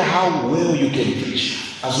doesn't care how well you can preach,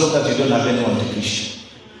 as long as you don't have anyone to preach to.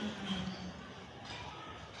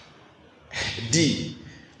 D,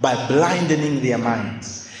 by blinding their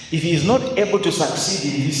minds. If he is not able to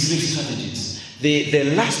succeed in these three strategies,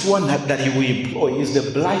 the last one that he will employ is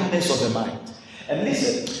the blindness of the mind. And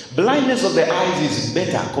listen, blindness of the eyes is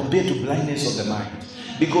better compared to blindness of the mind.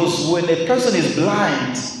 Because when a person is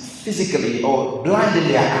blind physically or blind in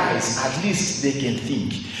their eyes, at least they can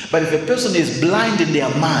think. But if a person is blind in their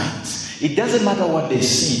minds, it doesn't matter what they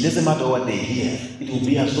see, it doesn't matter what they hear, it will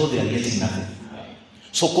be as though they are getting nothing.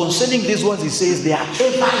 So concerning these ones, he says they are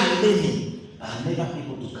ever learning and never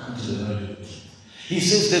able to come to the knowledge of truth. He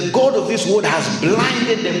says the God of this world has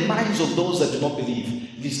blinded the minds of those that do not believe,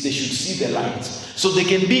 lest they should see the light. So they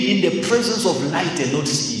can be in the presence of light and not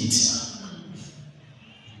see it.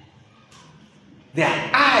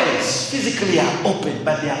 Their eyes physically are open,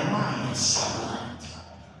 but their minds are blind.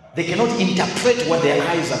 They cannot interpret what their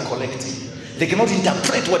eyes are collecting. They cannot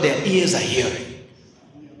interpret what their ears are hearing.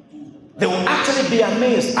 They will actually be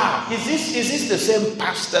amazed. Is this the same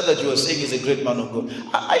pastor that you were saying is a great man of God?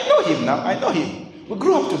 I know him now. I know him. We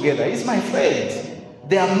grew up together. He's my friend.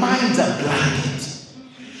 Their minds are blinded.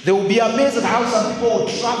 They will be amazed at how some people will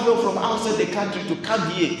travel from outside the country to come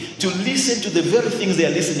here to listen to the very things they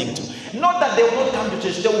are listening to. Not that they will not come to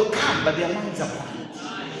church. They will come, but their minds are blind.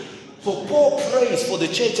 So Paul prays for the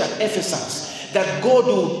church at Ephesus that God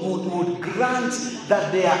would grant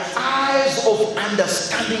that their eyes of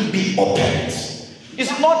understanding be opened.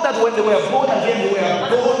 It's not that when they were born again, they were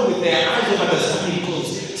born with their eyes of understanding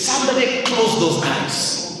closed. Somebody closed those eyes.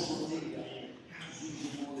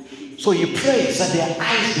 So he prays that their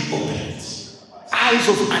eyes be opened. Eyes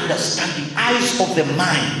of understanding, eyes of the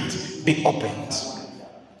mind be opened.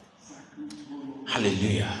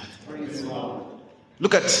 Hallelujah.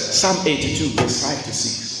 Look at Psalm 82, verse 5 to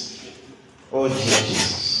 6. Oh,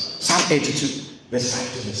 Jesus. Psalm 82, verse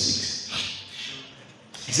 5 to verse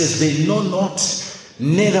 6. It says, they know not,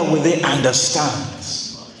 neither will they understand.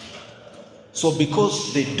 So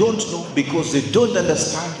because they don't know, because they don't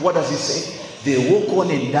understand, what does he say? They walk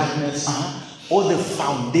on in darkness. All the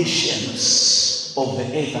foundations of the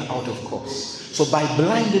earth are out of course. So by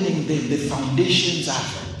blinding them, the foundations are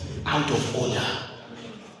out of order.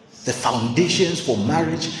 The foundations for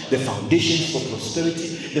marriage, the foundations for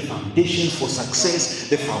prosperity, the foundations for success,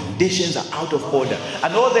 the foundations are out of order.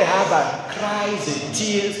 And all they have are cries and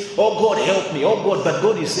tears. Oh God, help me. Oh God. But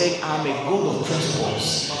God is saying, I'm a God of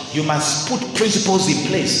principles. You must put principles in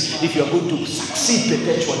place if you're going to succeed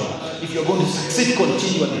perpetually. If you're going to succeed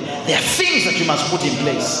continually. There are things that you must put in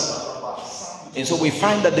place. And so we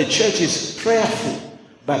find that the church is prayerful,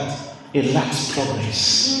 but it lacks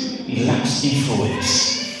progress. It lacks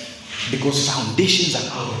influence. Because foundations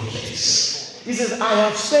are out of place. He says, I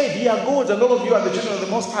have said, ye are gods, and all of you are the children of the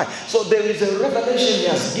Most High. So there is a revelation he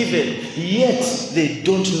has given, yet they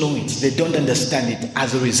don't know it. They don't understand it.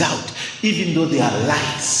 As a result, even though they are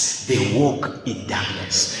lights, they walk in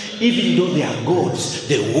darkness. Even though they are gods,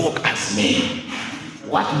 they walk as men.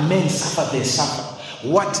 What men suffer, they suffer.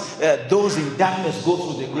 What those in darkness go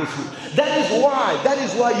through, they go through. That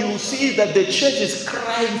is why you see that the church is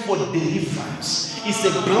crying for deliverance. It's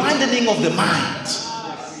a blinding of the mind.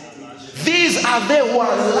 These are they who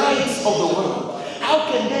are lights of the world.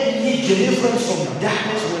 How can they need deliverance from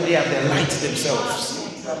darkness when they are the light themselves?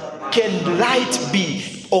 Can light be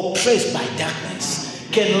oppressed by darkness?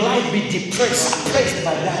 Can light be depressed, oppressed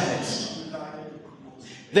by darkness?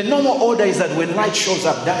 The normal order is that when light shows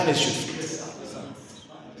up, darkness should flee.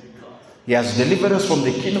 He has delivered us from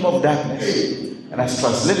the kingdom of darkness and has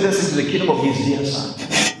translated us into the kingdom of his dear Son.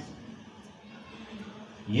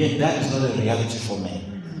 Yet that is not a reality for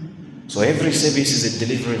men. So every service is a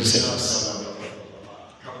deliverance service.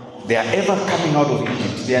 They are ever coming out of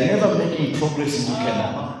Egypt. They are never making progress into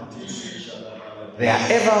Canaan. They are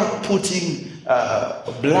ever putting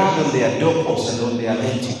blood on their doorposts and on their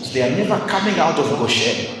lentils. They are never coming out of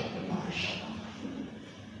Goshen.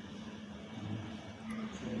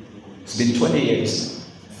 It's been 20 years.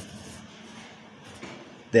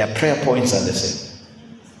 Their prayer points are the same.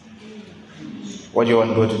 What do you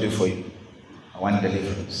want God to do for you? I want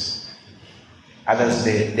deliverance. Others,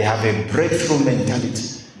 they have a breakthrough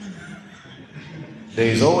mentality. There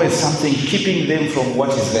is always something keeping them from what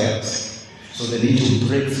is theirs. So they need to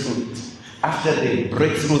break through it. After they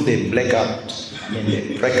break through, they black out.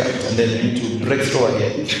 They break out and then they need to break through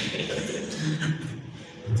again.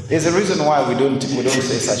 There's a reason why we don't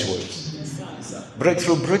say such words.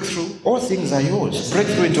 Breakthrough. All things are yours.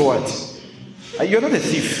 Breakthrough into what? You're not a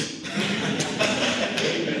thief.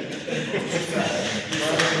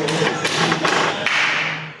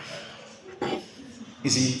 You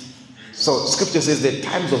see, so scripture says the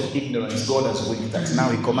times of ignorance God has winked at. Now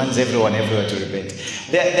he commands everyone everywhere to repent.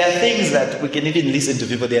 There are things that we can even listen to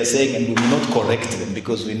people they are saying and we will not correct them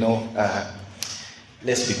because we know,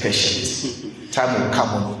 let's be patient. Time will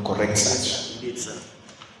come when we'll correct such.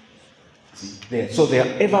 So they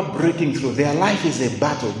are ever breaking through. Their life is a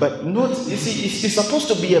battle, but not, you see, it's supposed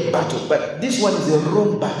to be a battle, but this one is a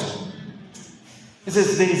wrong battle. It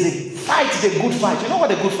says there is a fight, the good fight. You know what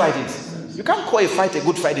a good fight is? You can't call a fight a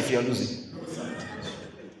good fight if you're losing.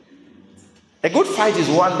 A good fight is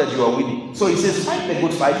one that you are winning. So he says fight the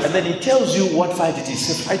good fight, and then he tells you what fight it is.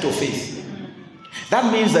 It's a fight of faith.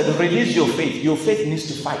 That means that release your faith. Your faith needs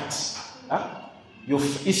to fight. Huh?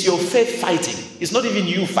 It's your faith fighting. It's not even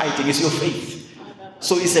you fighting, it's your faith.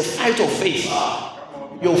 So it's a fight of faith.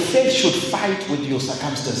 Your faith should fight with your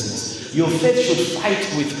circumstances. Your faith should fight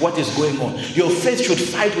with what is going on. Your faith should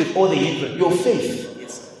fight with all the hindrance. Your faith.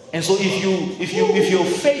 And so if your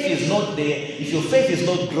faith is not there, if your faith is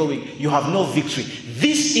not growing, you have no victory.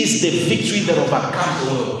 This is the victory that overcomes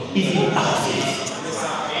the world, even our faith.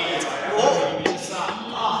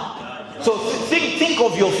 So think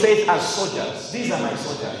of your faith as soldiers. These are my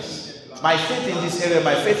soldiers. My faith in this area,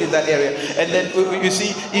 my faith in that area. And then you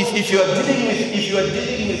see, if you are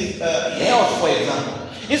dealing with health, for example,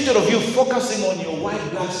 instead of you focusing on your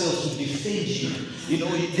white blood cells to defend you,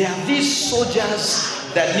 there are these soldiers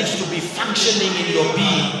that needs to be functioning in your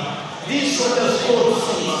being. These soldiers called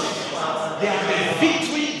faith. They are the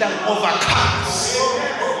victory that overcomes.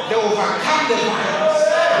 They overcome the virus.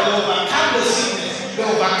 They overcome the sickness. They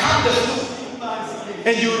overcome the flu.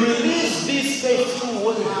 And you release this faith through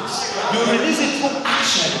words. You release it through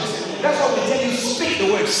action. That's why we tell you, speak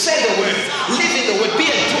the word, say the word, live in the word, be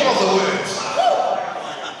a doer of the word.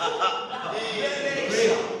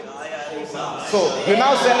 So you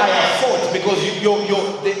now say, I have fought, because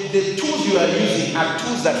the tools you are using are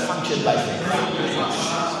tools that function by faith.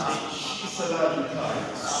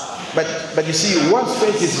 But you see, once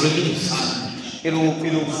faith is released, it will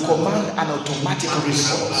command an automatic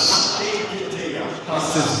response. It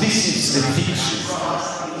says, this is the victory.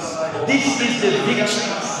 This is the victory.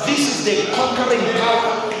 This is the conquering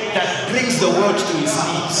power that brings the world to its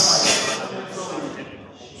knees.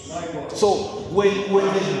 So when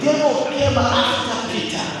the devil came after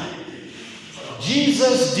Peter,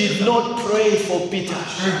 Jesus did not pray for Peter.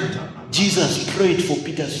 Jesus prayed for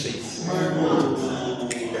Peter's faith.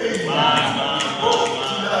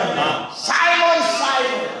 Simon,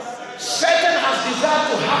 Simon, Satan has desired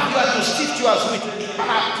to have you and to sift you as wheat. And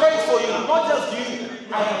I pray for you, not just you.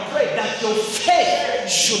 I pray that your faith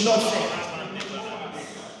should not fail.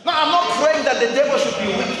 No, I'm not praying that the devil should be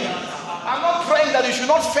weak. I'm not praying that you should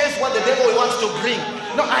not face what the devil wants to bring.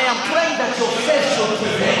 No, I am praying that your faith should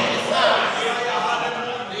prevail.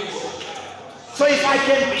 So if I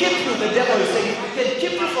can keep you, the devil is saying, if I can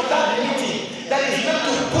keep you from that meeting that is meant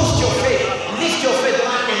to boost your faith, lift your faith, then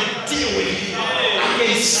I can deal with you. I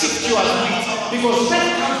can sift you as wheat. Because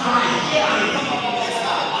faith comes by hearing.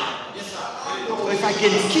 So if I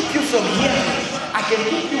can keep you from hearing, I can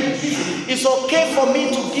keep you busy. It's okay for me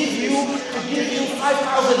to give you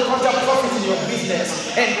 5,000 contact profits in your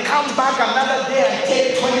business and come back another day and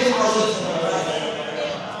take 20,000.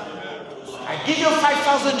 I give you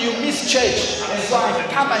 5,000, you miss church, and so I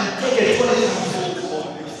come and take a 20,000.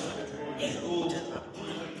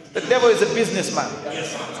 The devil is a businessman.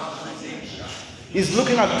 He's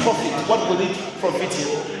looking at profit. What will it profit him?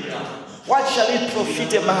 What shall it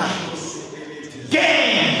profit a man?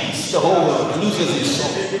 Gains the whole world, loses his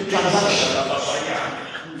soul. Transaction.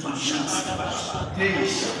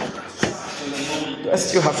 I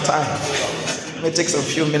still have time. Let me take some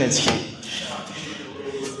few minutes here.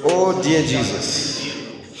 Oh dear Jesus.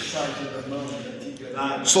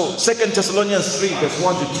 So 2 Thessalonians 3 verse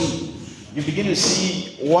 1 to 2. You begin to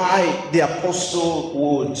see why the apostle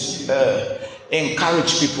would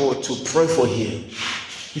encourage people to pray for him.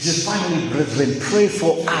 He says, finally, brethren, pray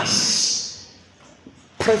for us.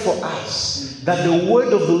 Pray for us that the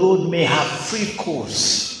word of the Lord may have free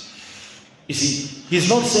course. You see, he's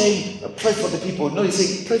not saying pray for the people. No, he's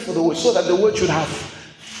saying pray for the word so that the word should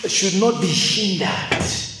not be hindered.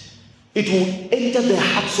 It will enter the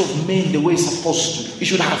hearts of men the way it's supposed to. It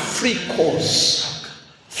should have free course.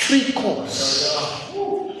 Free course.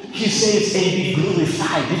 He says, and be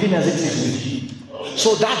glorified, even as it is with you.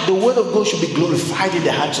 So that the word of God should be glorified in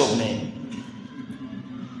the hearts of men.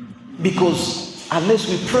 Because unless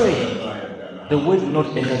we pray, the word will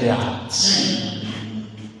not enter their hearts.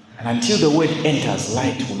 And until the word enters,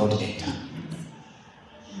 light will not enter.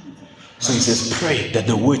 So he says, pray that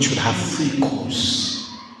the word should have free course.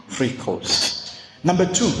 Free course. Number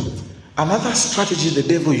 2, another strategy the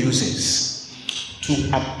devil uses to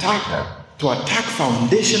attack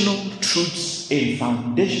foundational truths and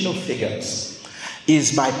foundational figures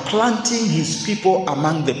is by planting his people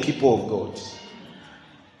among the people of God.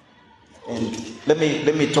 And let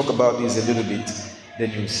me talk about this a little bit,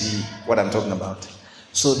 then you'll see what I'm talking about.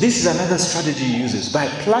 So this is another strategy he uses by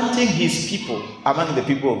planting his people among the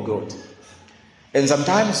people of God. And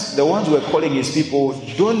sometimes the ones who are calling his people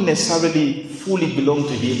don't necessarily fully belong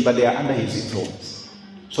to him, but they are under his influence.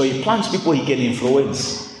 So he plants people he can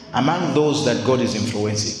influence among those that God is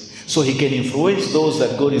influencing. So he can influence those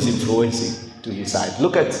that God is influencing to his side.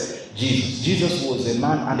 Look at Jesus. Jesus was a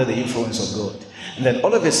man under the influence of God. And then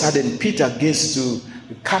all of a sudden, Peter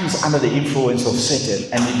comes under the influence of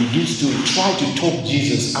Satan, and he begins to try to talk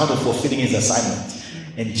Jesus out of fulfilling his assignment.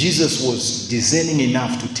 And Jesus was discerning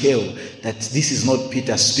enough to tell that this is not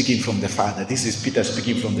Peter speaking from the Father. This is Peter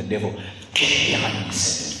speaking from the devil.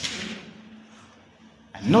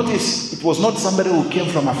 And notice, it was not somebody who came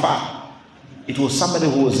from afar. It was somebody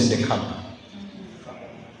who was in the camp.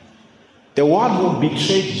 The one who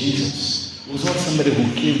betrayed Jesus was not somebody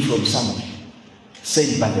who came from somewhere,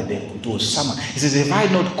 sent by the devil. It was someone. He says, if I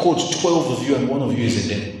not caught 12 of you and one of you is a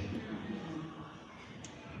devil.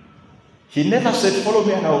 He never said, follow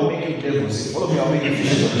me and I will make you devils. He said, follow me, I will make you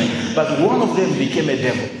fishers of men. But one of them became a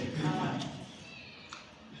devil.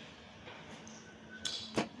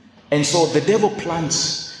 And so the devil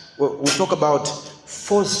plants, we'll talk about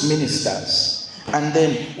false ministers. And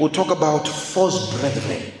then we'll talk about false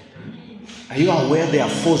brethren. Are you aware there are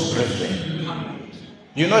false brethren?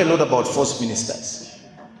 You know a lot about false ministers.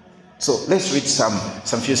 So let's read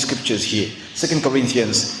some few scriptures here. 2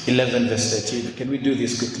 Corinthians 11 verse 13. Can we do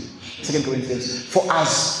this quickly? 2 Corinthians.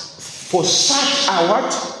 For such are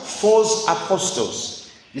what? False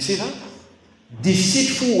apostles. You see that?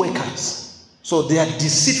 Deceitful workers. So they are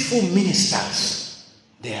deceitful ministers.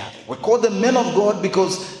 We call them men of God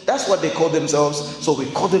because that's what they call themselves. So we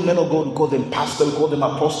call them men of God, we call them pastor, we call them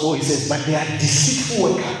apostle. He says, but they are deceitful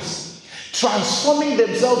workers, transforming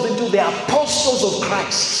themselves into the apostles of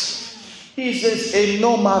Christ. He says, and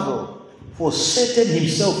no marvel, for Satan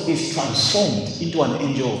himself is transformed into an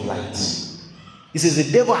angel of light. He says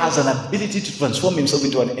the devil has an ability to transform himself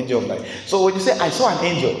into an angel of light. So when you say, I saw an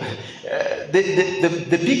angel,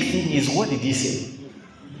 the big thing is, what did he say?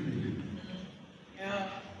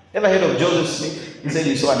 Ever heard of Joseph Smith? He said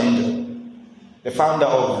he saw an angel. The founder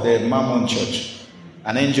of the Mormon church.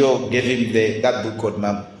 An angel gave him that book called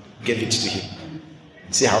Mormon, gave it to him.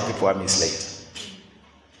 See how people are misled.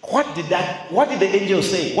 What did the angel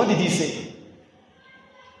say? What did he say?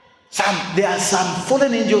 There are some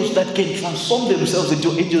fallen angels that can transform themselves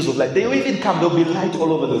into angels of light. They will even come, there'll be light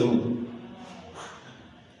all over the room.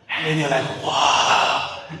 And then you're like,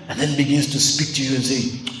 wow. And then begins to speak to you and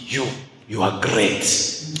say, you are great.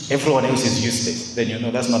 Everyone else is useless. Then you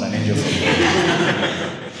know that's not an angel from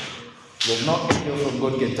God. There's no angel from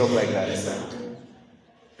God can talk like that.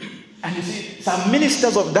 And you see, some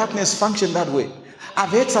ministers of darkness function that way. I've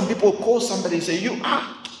heard some people call somebody and say, do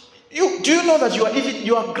you know that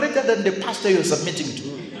you are greater than the pastor you're submitting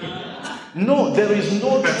to? No, there is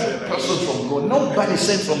no true person from God. Nobody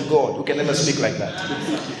sent from God who can ever speak like that.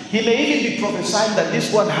 He may even be prophesying that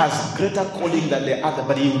this one has greater calling than the other,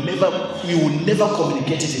 but he will never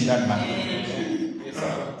communicate it in that manner.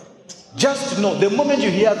 Just to know, the moment you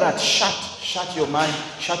hear that, shut your mind,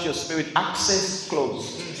 shut your spirit, access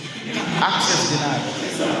closed. Access denied.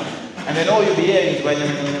 And then all you'll be hearing is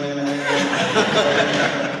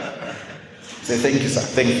say, thank you, sir.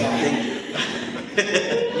 Thank you.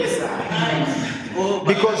 Yes, sir.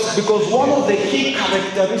 Because one of the key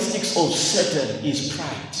characteristics of Satan is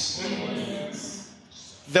pride.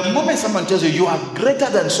 The moment someone tells you are greater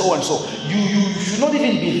than so and so, you should not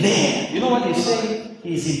even be there. You know what he's saying?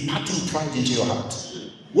 He's imparting pride into your heart.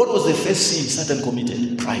 What was the first sin Satan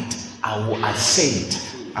committed? Pride. I will ascend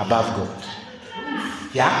above God.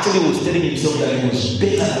 He actually was telling himself that he was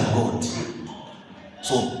better than God.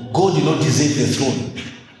 So God did not deserve the throne.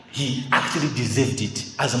 He actually deserved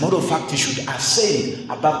it. As a matter of fact, he should ascend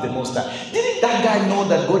above the Most High. Didn't that guy know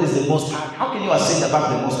that God is the Most High? How can you ascend above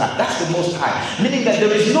the Most High? That's the Most High. Meaning that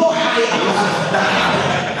there is no high above that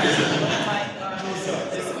high.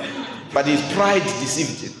 But his pride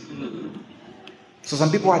deceived him. So some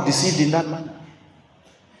people are deceived in that manner.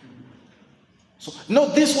 So, no,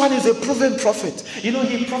 this one is a proven prophet. You know,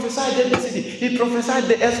 he prophesied the city. He prophesied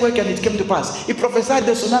the earthquake and it came to pass. He prophesied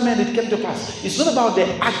the tsunami and it came to pass. It's not about the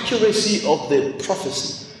accuracy of the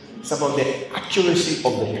prophecy. It's about the accuracy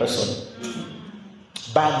of the person.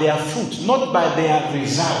 By their fruit, not by their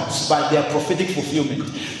results, by their prophetic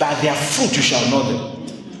fulfillment. By their fruit you shall know them.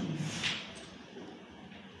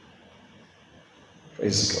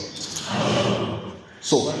 Praise God.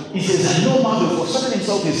 So he says, no man before Satan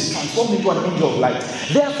himself is transformed into an angel of light.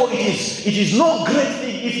 Therefore, it is no great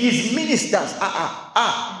thing if his ministers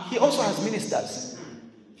he also has ministers.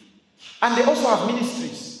 And they also have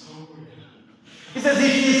ministries. He says,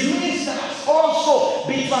 if his ministers also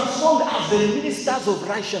be transformed as the ministers of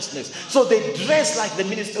righteousness. So they dress like the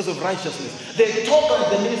ministers of righteousness. They talk like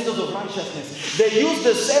the ministers of righteousness. They use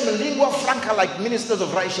the same lingua franca like ministers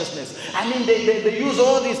of righteousness. I mean, they use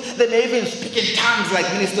all this. They may even speak in tongues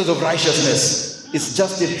like ministers of righteousness. It's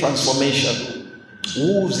just a transformation.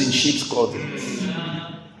 Wolves in sheep's clothing.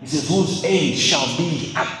 He says, whose age shall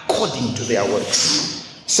be according to their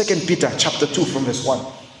works. 2 Peter chapter 2 from verse 1.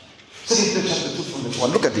 2 Peter chapter 2 from verse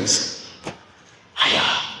 1. Look at this.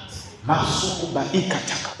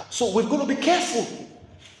 So we've got to be careful.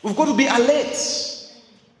 We've got to be alert.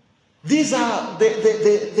 These are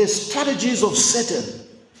the strategies of Satan.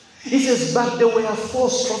 He says, but there were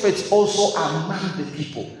false prophets also among the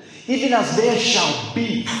people, even as there shall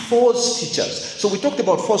be false teachers. So we talked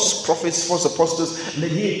about false prophets, false apostles, and then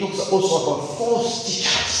here he talks also about false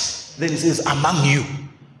teachers. Then he says, among you.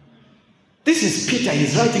 This is Peter,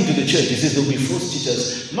 he's writing to the church. He says there will be false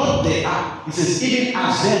teachers. Not there are. He says, even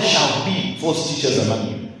as there shall be false teachers among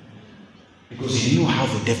you. Because he knew how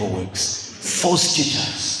the devil works. False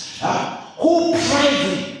teachers. Who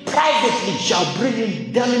privately shall bring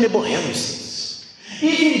in damnable heresies,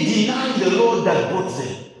 even denying the Lord that brought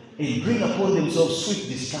them, and bring upon themselves swift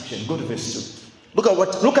destruction. Go to verse 2.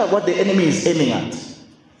 Look at what the enemy is aiming at.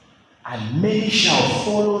 And many shall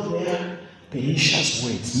follow their pernicious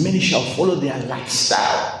ways. Many shall follow their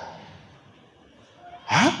lifestyle.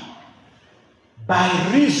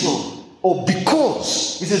 By reason or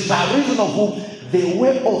because, he says, by reason of whom the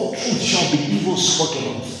way of truth shall be evil spoken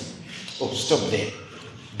of. Oh, stop there.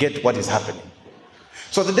 Get what is happening.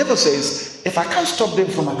 So the devil says, if I can't stop them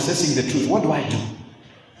from accessing the truth, what do?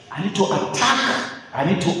 I need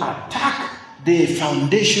to attack the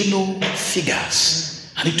foundational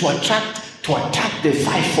figures. I need to attack the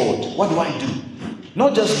fivefold. What do?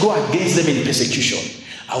 Not just go against them in persecution.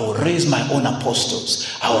 I will raise my own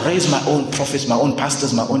apostles. I will raise my own prophets, my own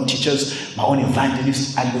pastors, my own teachers, my own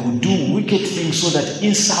evangelists, and they will do wicked things so that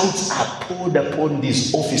insults are poured upon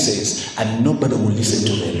these offices and nobody will listen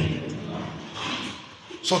to them.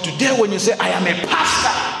 So today when you say, I am a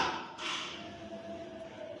pastor,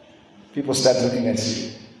 people start looking at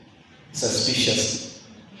you suspiciously.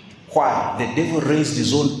 Why? The devil raised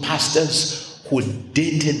his own pastors who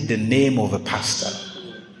dented the name of a pastor.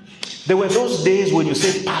 There were those days when you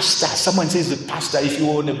say pastor, someone says the pastor, if you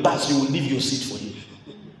were on a bus, you will leave your seat for him.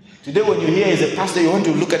 Today when you hear he's a pastor, you want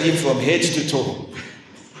to look at him from head to toe.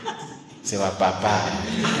 Say, Papa.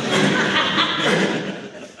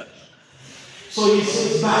 So he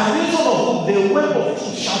says, by reason of whom the way of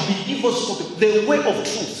truth shall be evil spoken. The way of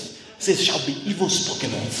truth says shall be evil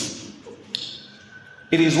spoken of.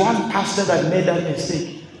 It is one pastor that made that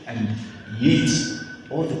mistake, and yet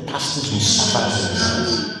all the pastors will suffer as a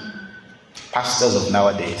result. Pastors of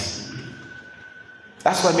nowadays.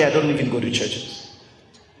 That's why I don't even go to churches.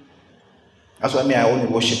 That's why I only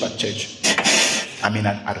worship at church.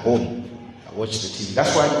 At home. I watch the TV.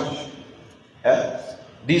 That's why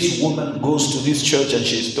this woman goes to this church and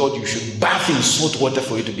she's told you should bath in salt water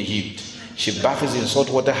for you to be healed. She bathes in salt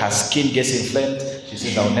water, her skin gets inflamed. She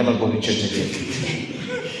says, I'll never go to church again.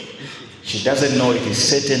 She doesn't know it is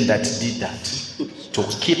Satan that did that to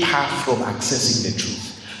keep her from accessing the truth.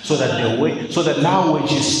 So that now when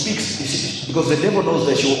she speaks, because the devil knows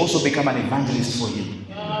that she will also become an evangelist for him.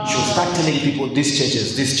 She will start telling people these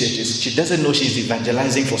churches. She doesn't know she's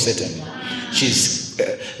evangelizing for Satan. She's,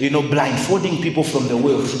 blindfolding people from the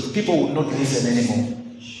way of truth. People will not listen anymore.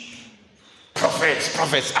 Prophets.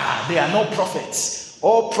 They are not prophets.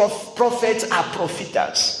 All prophets are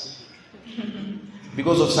propheters.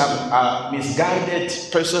 Because of some misguided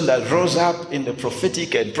person that rose up in the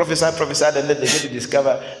prophetic and prophesied, and then they get to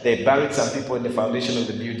discover they buried some people in the foundation of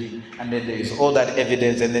the building, and then there is all that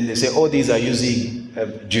evidence, and then they say, oh, these are using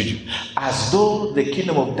juju. As though the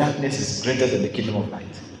kingdom of darkness is greater than the kingdom of light.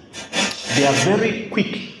 They are very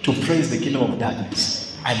quick to praise the kingdom of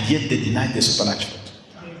darkness, and yet they deny the supernatural.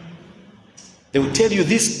 They will tell you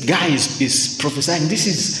this guy is prophesying, this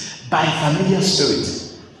is by familiar spirit.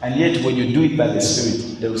 And yet when you do it by the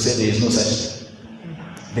Spirit, they will say there is no such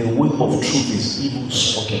thing. The way of truth is evil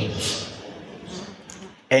spoken.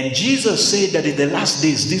 And Jesus said that in the last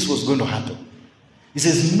days this was going to happen. He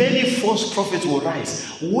says many false prophets will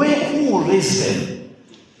rise. Who will raise them?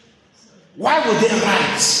 Why will they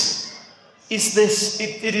rise?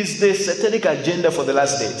 It is the satanic agenda for the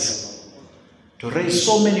last days. To raise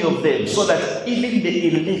so many of them so that even the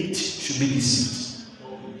elect should be deceived.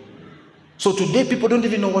 So today people don't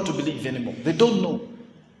even know what to believe anymore. They don't know.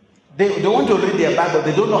 They want to read their Bible,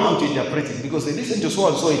 they don't know how to interpret it because they listen to so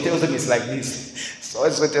and so, he tells them it's like this. So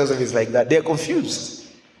and so tells them it's like that. They're confused.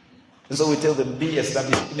 And so we tell them, be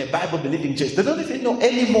established in a Bible-believing church. They don't even know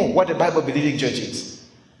anymore what a Bible-believing church is.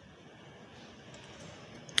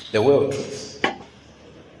 The way of truth.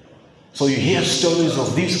 So you hear stories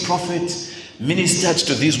of these prophets ministered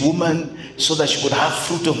to this woman so that she could have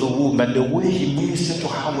fruit of the womb, and the way he ministered to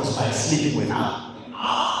her was by sleeping with her.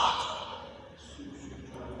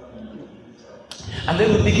 And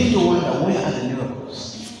then we begin to wonder, where are the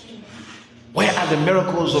miracles? Where are the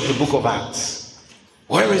miracles of the book of Acts?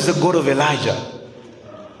 Where is the God of Elijah?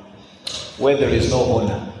 Where there is no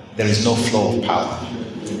honor, there is no flow of power.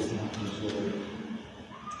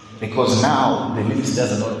 Because now the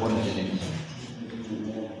ministers are not honored anymore.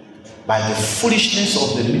 By the foolishness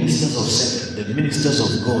of the ministers of Satan, the ministers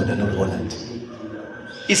of God are not honored.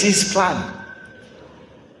 It's his plan.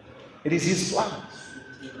 It is his plan.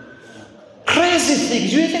 Crazy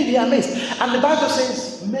things. You even be amazed. And the Bible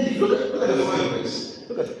says, many, look at the following verse.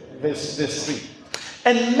 Look at verse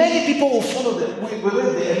 3. And many people will follow them.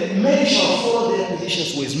 And many shall follow their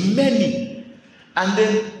malicious ways. Many. And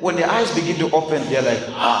then when their eyes begin to open, they're like,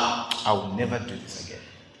 I will never do this again.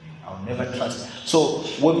 I'll never trust. So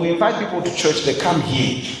when we invite people to church, they come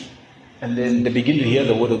here and then they begin to hear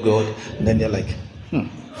the word of God, and then they're like,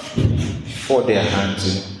 fold their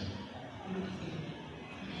hands.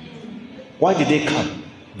 Why did they come?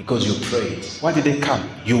 Because you prayed. Why did they come?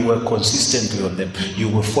 You were consistently on them. You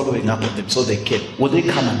were following up on them, so they came. Will they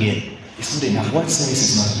come again? It's not enough. One service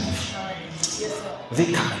is not enough.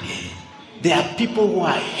 They come again. There are people who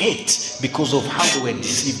are hate because of how they were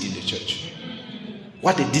deceived in the church.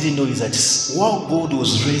 What they didn't know is that while God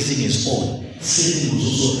was raising his own, Satan was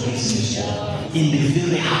also raising his own in the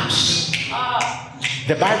very house.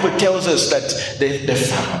 The Bible tells us that the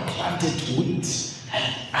farmer planted wheat,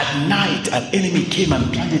 and at night an enemy came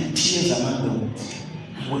and planted tares among the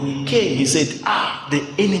wheat. When he came, he said, the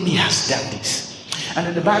enemy has done this. And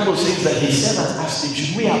then the Bible says that his servants asked him,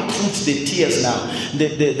 should we uproot the tares now?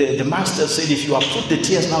 The master said, if you uproot the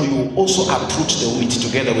tares now, you will also uproot the wheat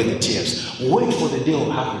together with the tares. Wait for the day of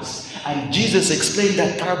harvest. And Jesus explained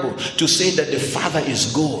that parable to say that the Father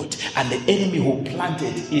is God and the enemy who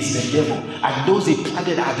planted is the devil. And those he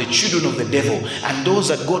planted are the children of the devil. And those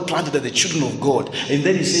that God planted are the children of God. And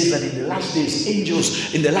then he says that in the last days,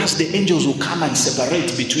 angels will come and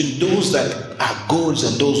separate between those that are gods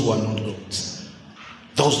and those who are not gods.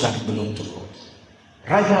 Those that belong to God.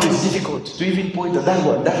 Right now it's difficult to even point at that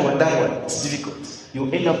one. It's difficult. You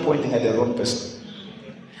end up pointing at the wrong person.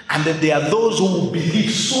 And then there are those who will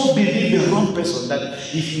believe the wrong person, that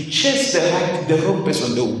if you chase the wrong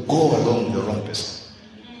person, they will go along with the wrong person.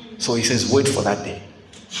 So he says, wait for that day.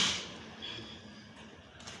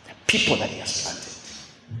 The people that he has planted.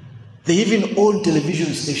 They even own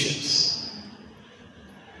television stations,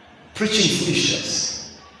 preaching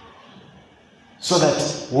foolishness. So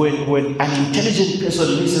that when an intelligent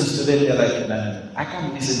person listens to them, they're like, no, I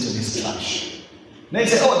can't listen to this trash. Then they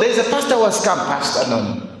say, oh, there's a pastor who has come. Pastor,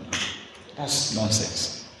 no. That's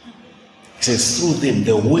nonsense. He says, through them,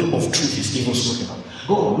 the way of truth is even spoken about.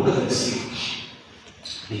 Go, look at the stage.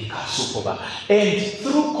 And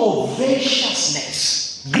through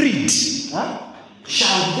covetousness, greed,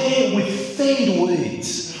 shall they with feigned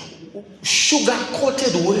words,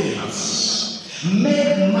 sugar-coated words,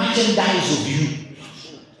 make merchandise of you.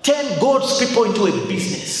 Turn God's people into a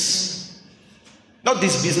business. Not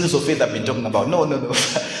this business of faith I've been talking about. No.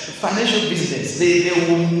 Financial business. They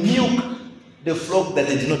will milk the flock that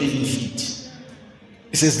they did not even feed.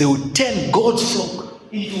 It says they will turn God's flock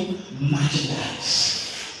into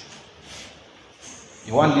merchandise.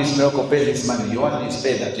 You want this miracle, pay this money. You want this,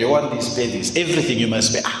 pay that. You want this, pay this. Everything you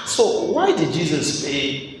must pay. So why did Jesus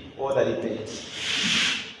pay all that he paid?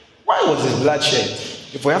 Why was his blood shed?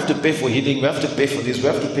 If we have to pay for healing, we have to pay for this, we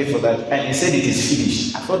have to pay for that. And he said it is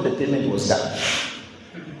finished. I thought the payment was done.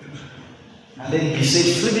 And then he said,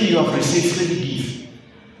 freely you have received, freely give.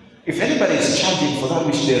 If anybody is charging for that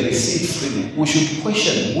which they received freely, we should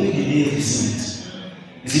question, where did they receive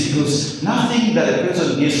it? Is it because nothing that a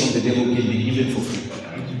person gets from the devil can be given for free?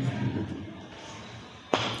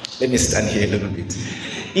 Let me stand here a little bit.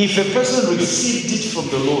 If a person received it from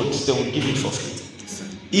the Lord, they will give it for free.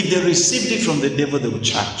 If they received it from the devil, they will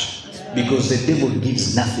charge. Because the devil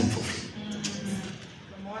gives nothing for free.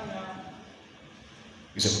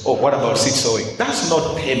 You say, oh, what about seed sowing? That's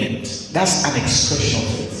not payment. That's an expression of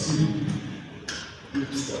faith.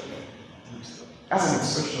 That's an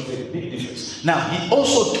expression of faith. Big difference. Now, he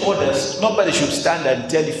also told us nobody should stand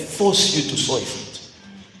and force you to sow a seed.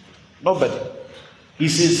 Nobody. He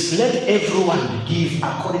says, let everyone give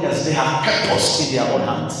according as they have purpose in their own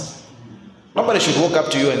hands. Nobody should walk up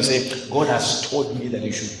to you and say, God has told me that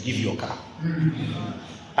you should give your car.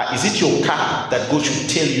 Is it your car that God should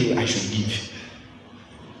tell you I should give?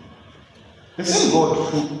 The same God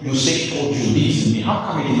who you say told you this to me,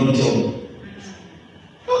 how come he did not tell me?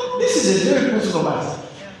 No, this is a very personal matter.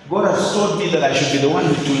 God has told me that I should be the one to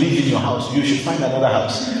live in your house. You should find another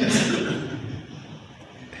house.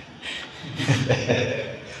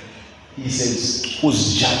 He says,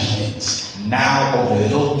 whose judgment now of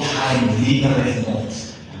a long time lingereth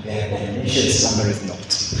not, their damnation slumbereth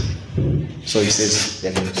not. So he says,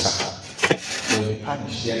 they're going to suffer. They will be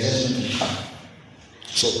punished. Their judgment will come.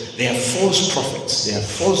 So they are false prophets, they are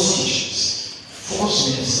false teachers, false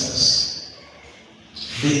ministers.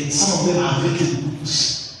 Some of them have written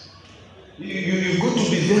books. You've got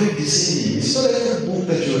to be very discerning. It's not every book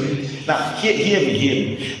that you read. Now, hear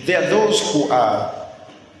me. There are those who are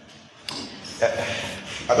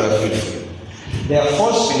there are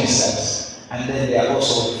false ministers, and then there are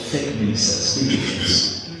also fake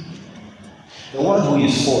ministers. The one who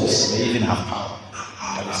is false may even have power,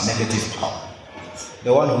 that is negative power.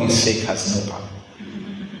 The one who is fake has no power.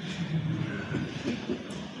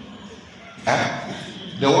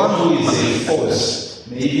 The one who is a false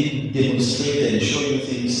may even demonstrate and show you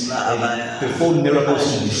things and perform miracles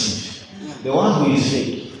to deceive. The one who is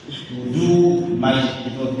fake will do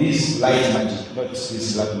magic, this light magic, not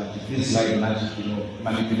this black magic, this light magic,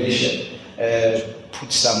 manipulation.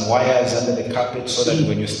 Put some wires under the carpet so that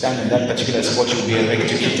when you stand in that particular spot you'll be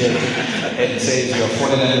electrocuted and says you're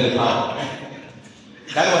falling under the power.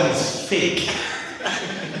 That one is fake.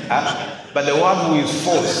 But the one who is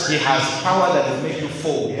false, he has power that will make you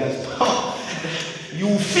fall. He has power.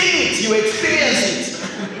 You feel it, you experience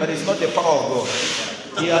it, but it's not the power of God.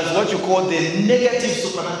 He has what you call the negative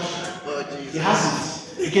supernatural. He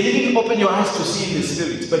has it. You can even open your eyes to see in the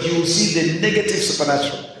spirit, but you will see the negative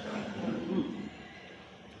supernatural.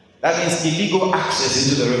 That means illegal access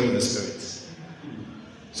into the realm of the spirit.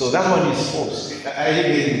 So that one is false. I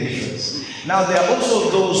get the difference. Now there are also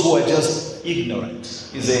those who are just ignorant.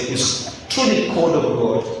 Is truly called of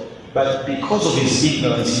God, but because of his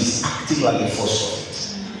ignorance, he's acting like a false prophet.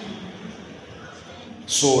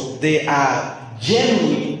 So they are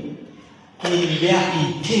genuine in their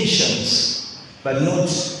intentions, but not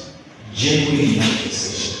genuine in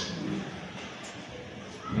manifestation.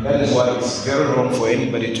 And that is why it's very wrong for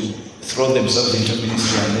anybody to throw themselves into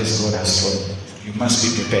ministry unless God has thrown them. You must be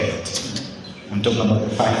prepared. I'm talking about the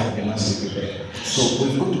fire, you must be prepared. So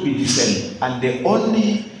we've got to be discerning. And the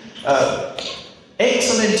only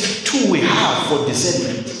excellent tool we have for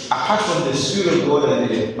discernment, apart from the Spirit of God and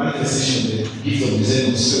the manifestation of the gift of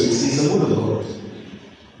discerning spirits, is the Word of God.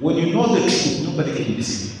 When you know the truth, nobody can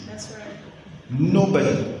deceive you. That's right.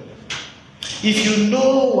 Nobody. If you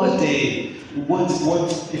know if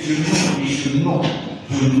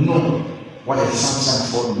you know what a Samsung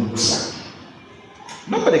phone looks like.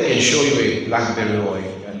 Nobody can show you a BlackBerry or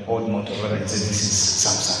an old Motorola and say this is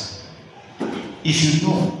Samsung. If you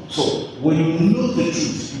know, so when you know the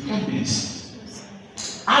truth, you can't be deceived.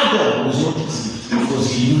 Adam was not deceived because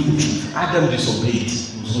he knew the truth. Adam disobeyed,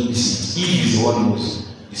 he was not deceived. Eve is the one who was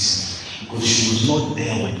deceived because she was not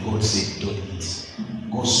there when God said, don't eat.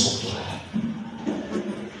 God spoke to her.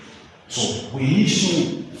 So we need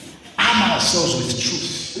to arm ourselves with truth.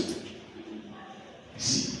 You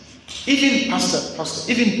see, even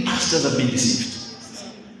pastors have been deceived.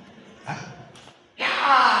 Huh?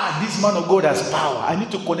 Yeah, this man of God has power. I need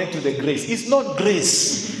to connect to the grace. It's not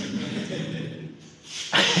grace.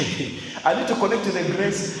 I need to connect to the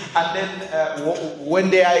grace, and then when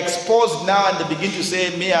they are exposed now and they begin to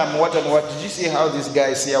say, me, I'm what and what. Did you see how this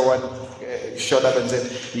guy here one showed up and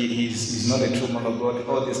said he's not a true man of God,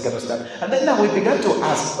 all this kind of stuff. And then now we began to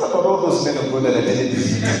ask, what about all those men of God that attended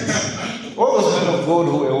this meeting? All those men of God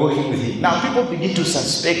who were working with him. Now people begin to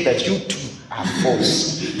suspect that you too are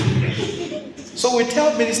false. So we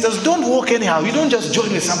tell ministers, don't walk anyhow. You don't just join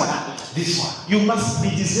with someone. This one. You must be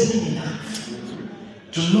discerning enough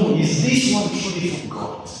to know, is this one truly from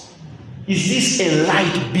God? Is this a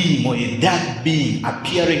light being or a dark being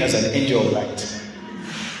appearing as an angel of light?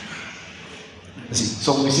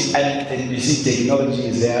 So we see, and you see technology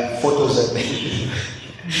is there, photos are there,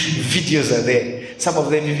 videos are there. Some of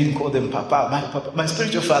them even call them Papa, my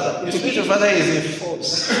spiritual father. Your spiritual father is a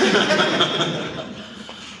false.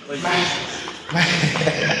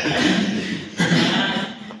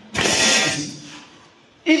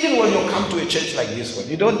 Even when you come to a church like this one,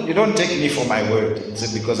 you don't take me for my word.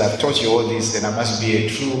 It's because I've taught you all this, then I must be a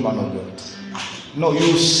true man of God. No,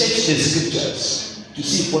 you search the scriptures to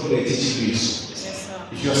see what they're teaching you.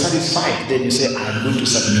 If you're satisfied, then you say, I'm going to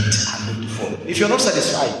submit, I'm going to follow. If you're not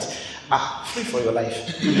satisfied, free for your life.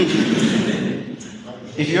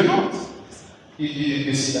 If you're not,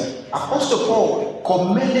 you see that. Apostle Paul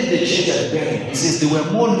commended the church at Berea. He says they were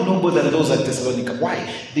more noble than those at Thessalonica. Why?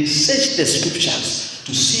 They searched the scriptures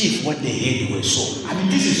to see if what they heard were so. I mean,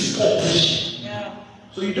 this is Paul preaching. Yeah.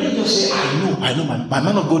 So you don't just say, I know, my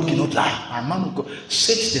man of God cannot lie. My man of God.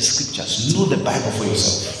 Search the scriptures. Know the Bible for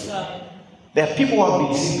yourself. Yeah. There are people who have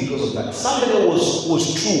been deceived because of that. Somebody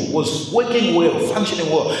was true, was working well, functioning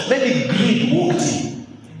well. Maybe greed walked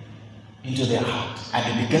into their heart and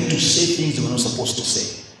they began to say things they were not supposed to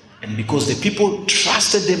say. And because the people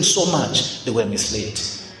trusted them so much, they were misled.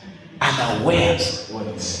 Unawares, they were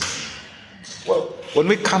misled. Well, when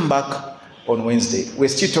we come back on Wednesday, we're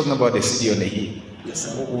still talking about the city on the hill. Yes,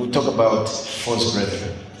 we'll talk about false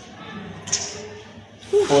brethren.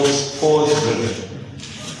 False brethren.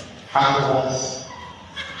 Handlers,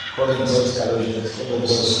 calling themselves Catholics, calling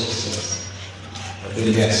themselves Christians, but then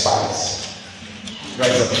they are spies.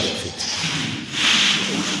 Rise up to your feet.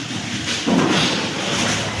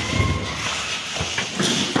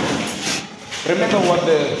 Remember what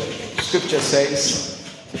the scripture says,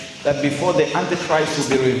 that before the Antichrist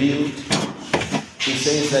will be revealed, it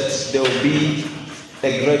says that there will be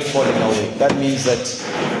a great falling away. That means that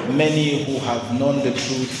many who have known the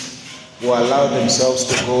truth will allow themselves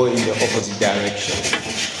to go in the opposite direction.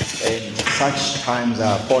 And such times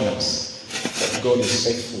are upon us. But God is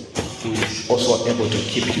faithful. He is also able to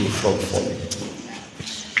keep you from falling.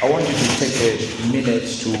 I want you to take a minute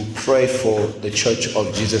to pray for the Church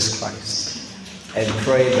of Jesus Christ. And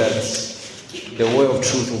pray that the way of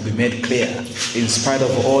truth will be made clear. In spite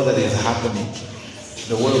of all that is happening,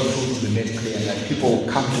 the way of truth will be made clear. And that people will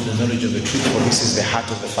come to the knowledge of the truth, for this is the heart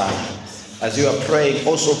of the Father. As you are praying,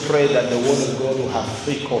 also pray that the word of God will have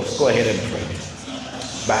free course. Go ahead and pray.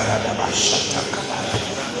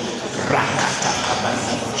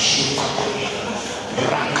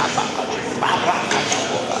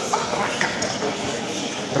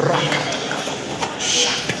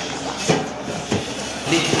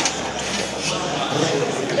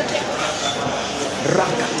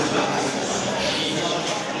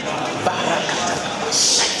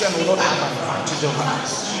 advantage of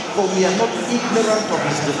us. For we are not ignorant of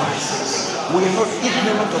his devices. We are not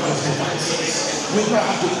ignorant of his devices. We know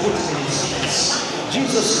how to put him in his place.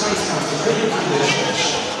 Jesus Christ has to bring him to the church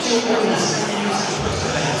till all his enemies are put to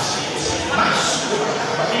his feet. My spirit,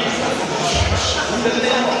 in the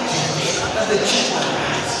name of Jesus, that the church will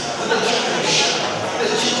rise, that the church will shine, that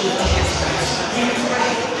the church will not get back. We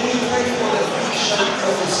pray for the functional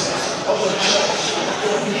purposes of the church that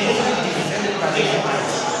will be fully defended by the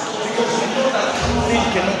Almighty. Because we know that common men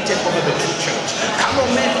cannot take over the true church. Common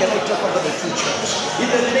men cannot take over the true church. In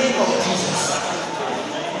the name of Jesus.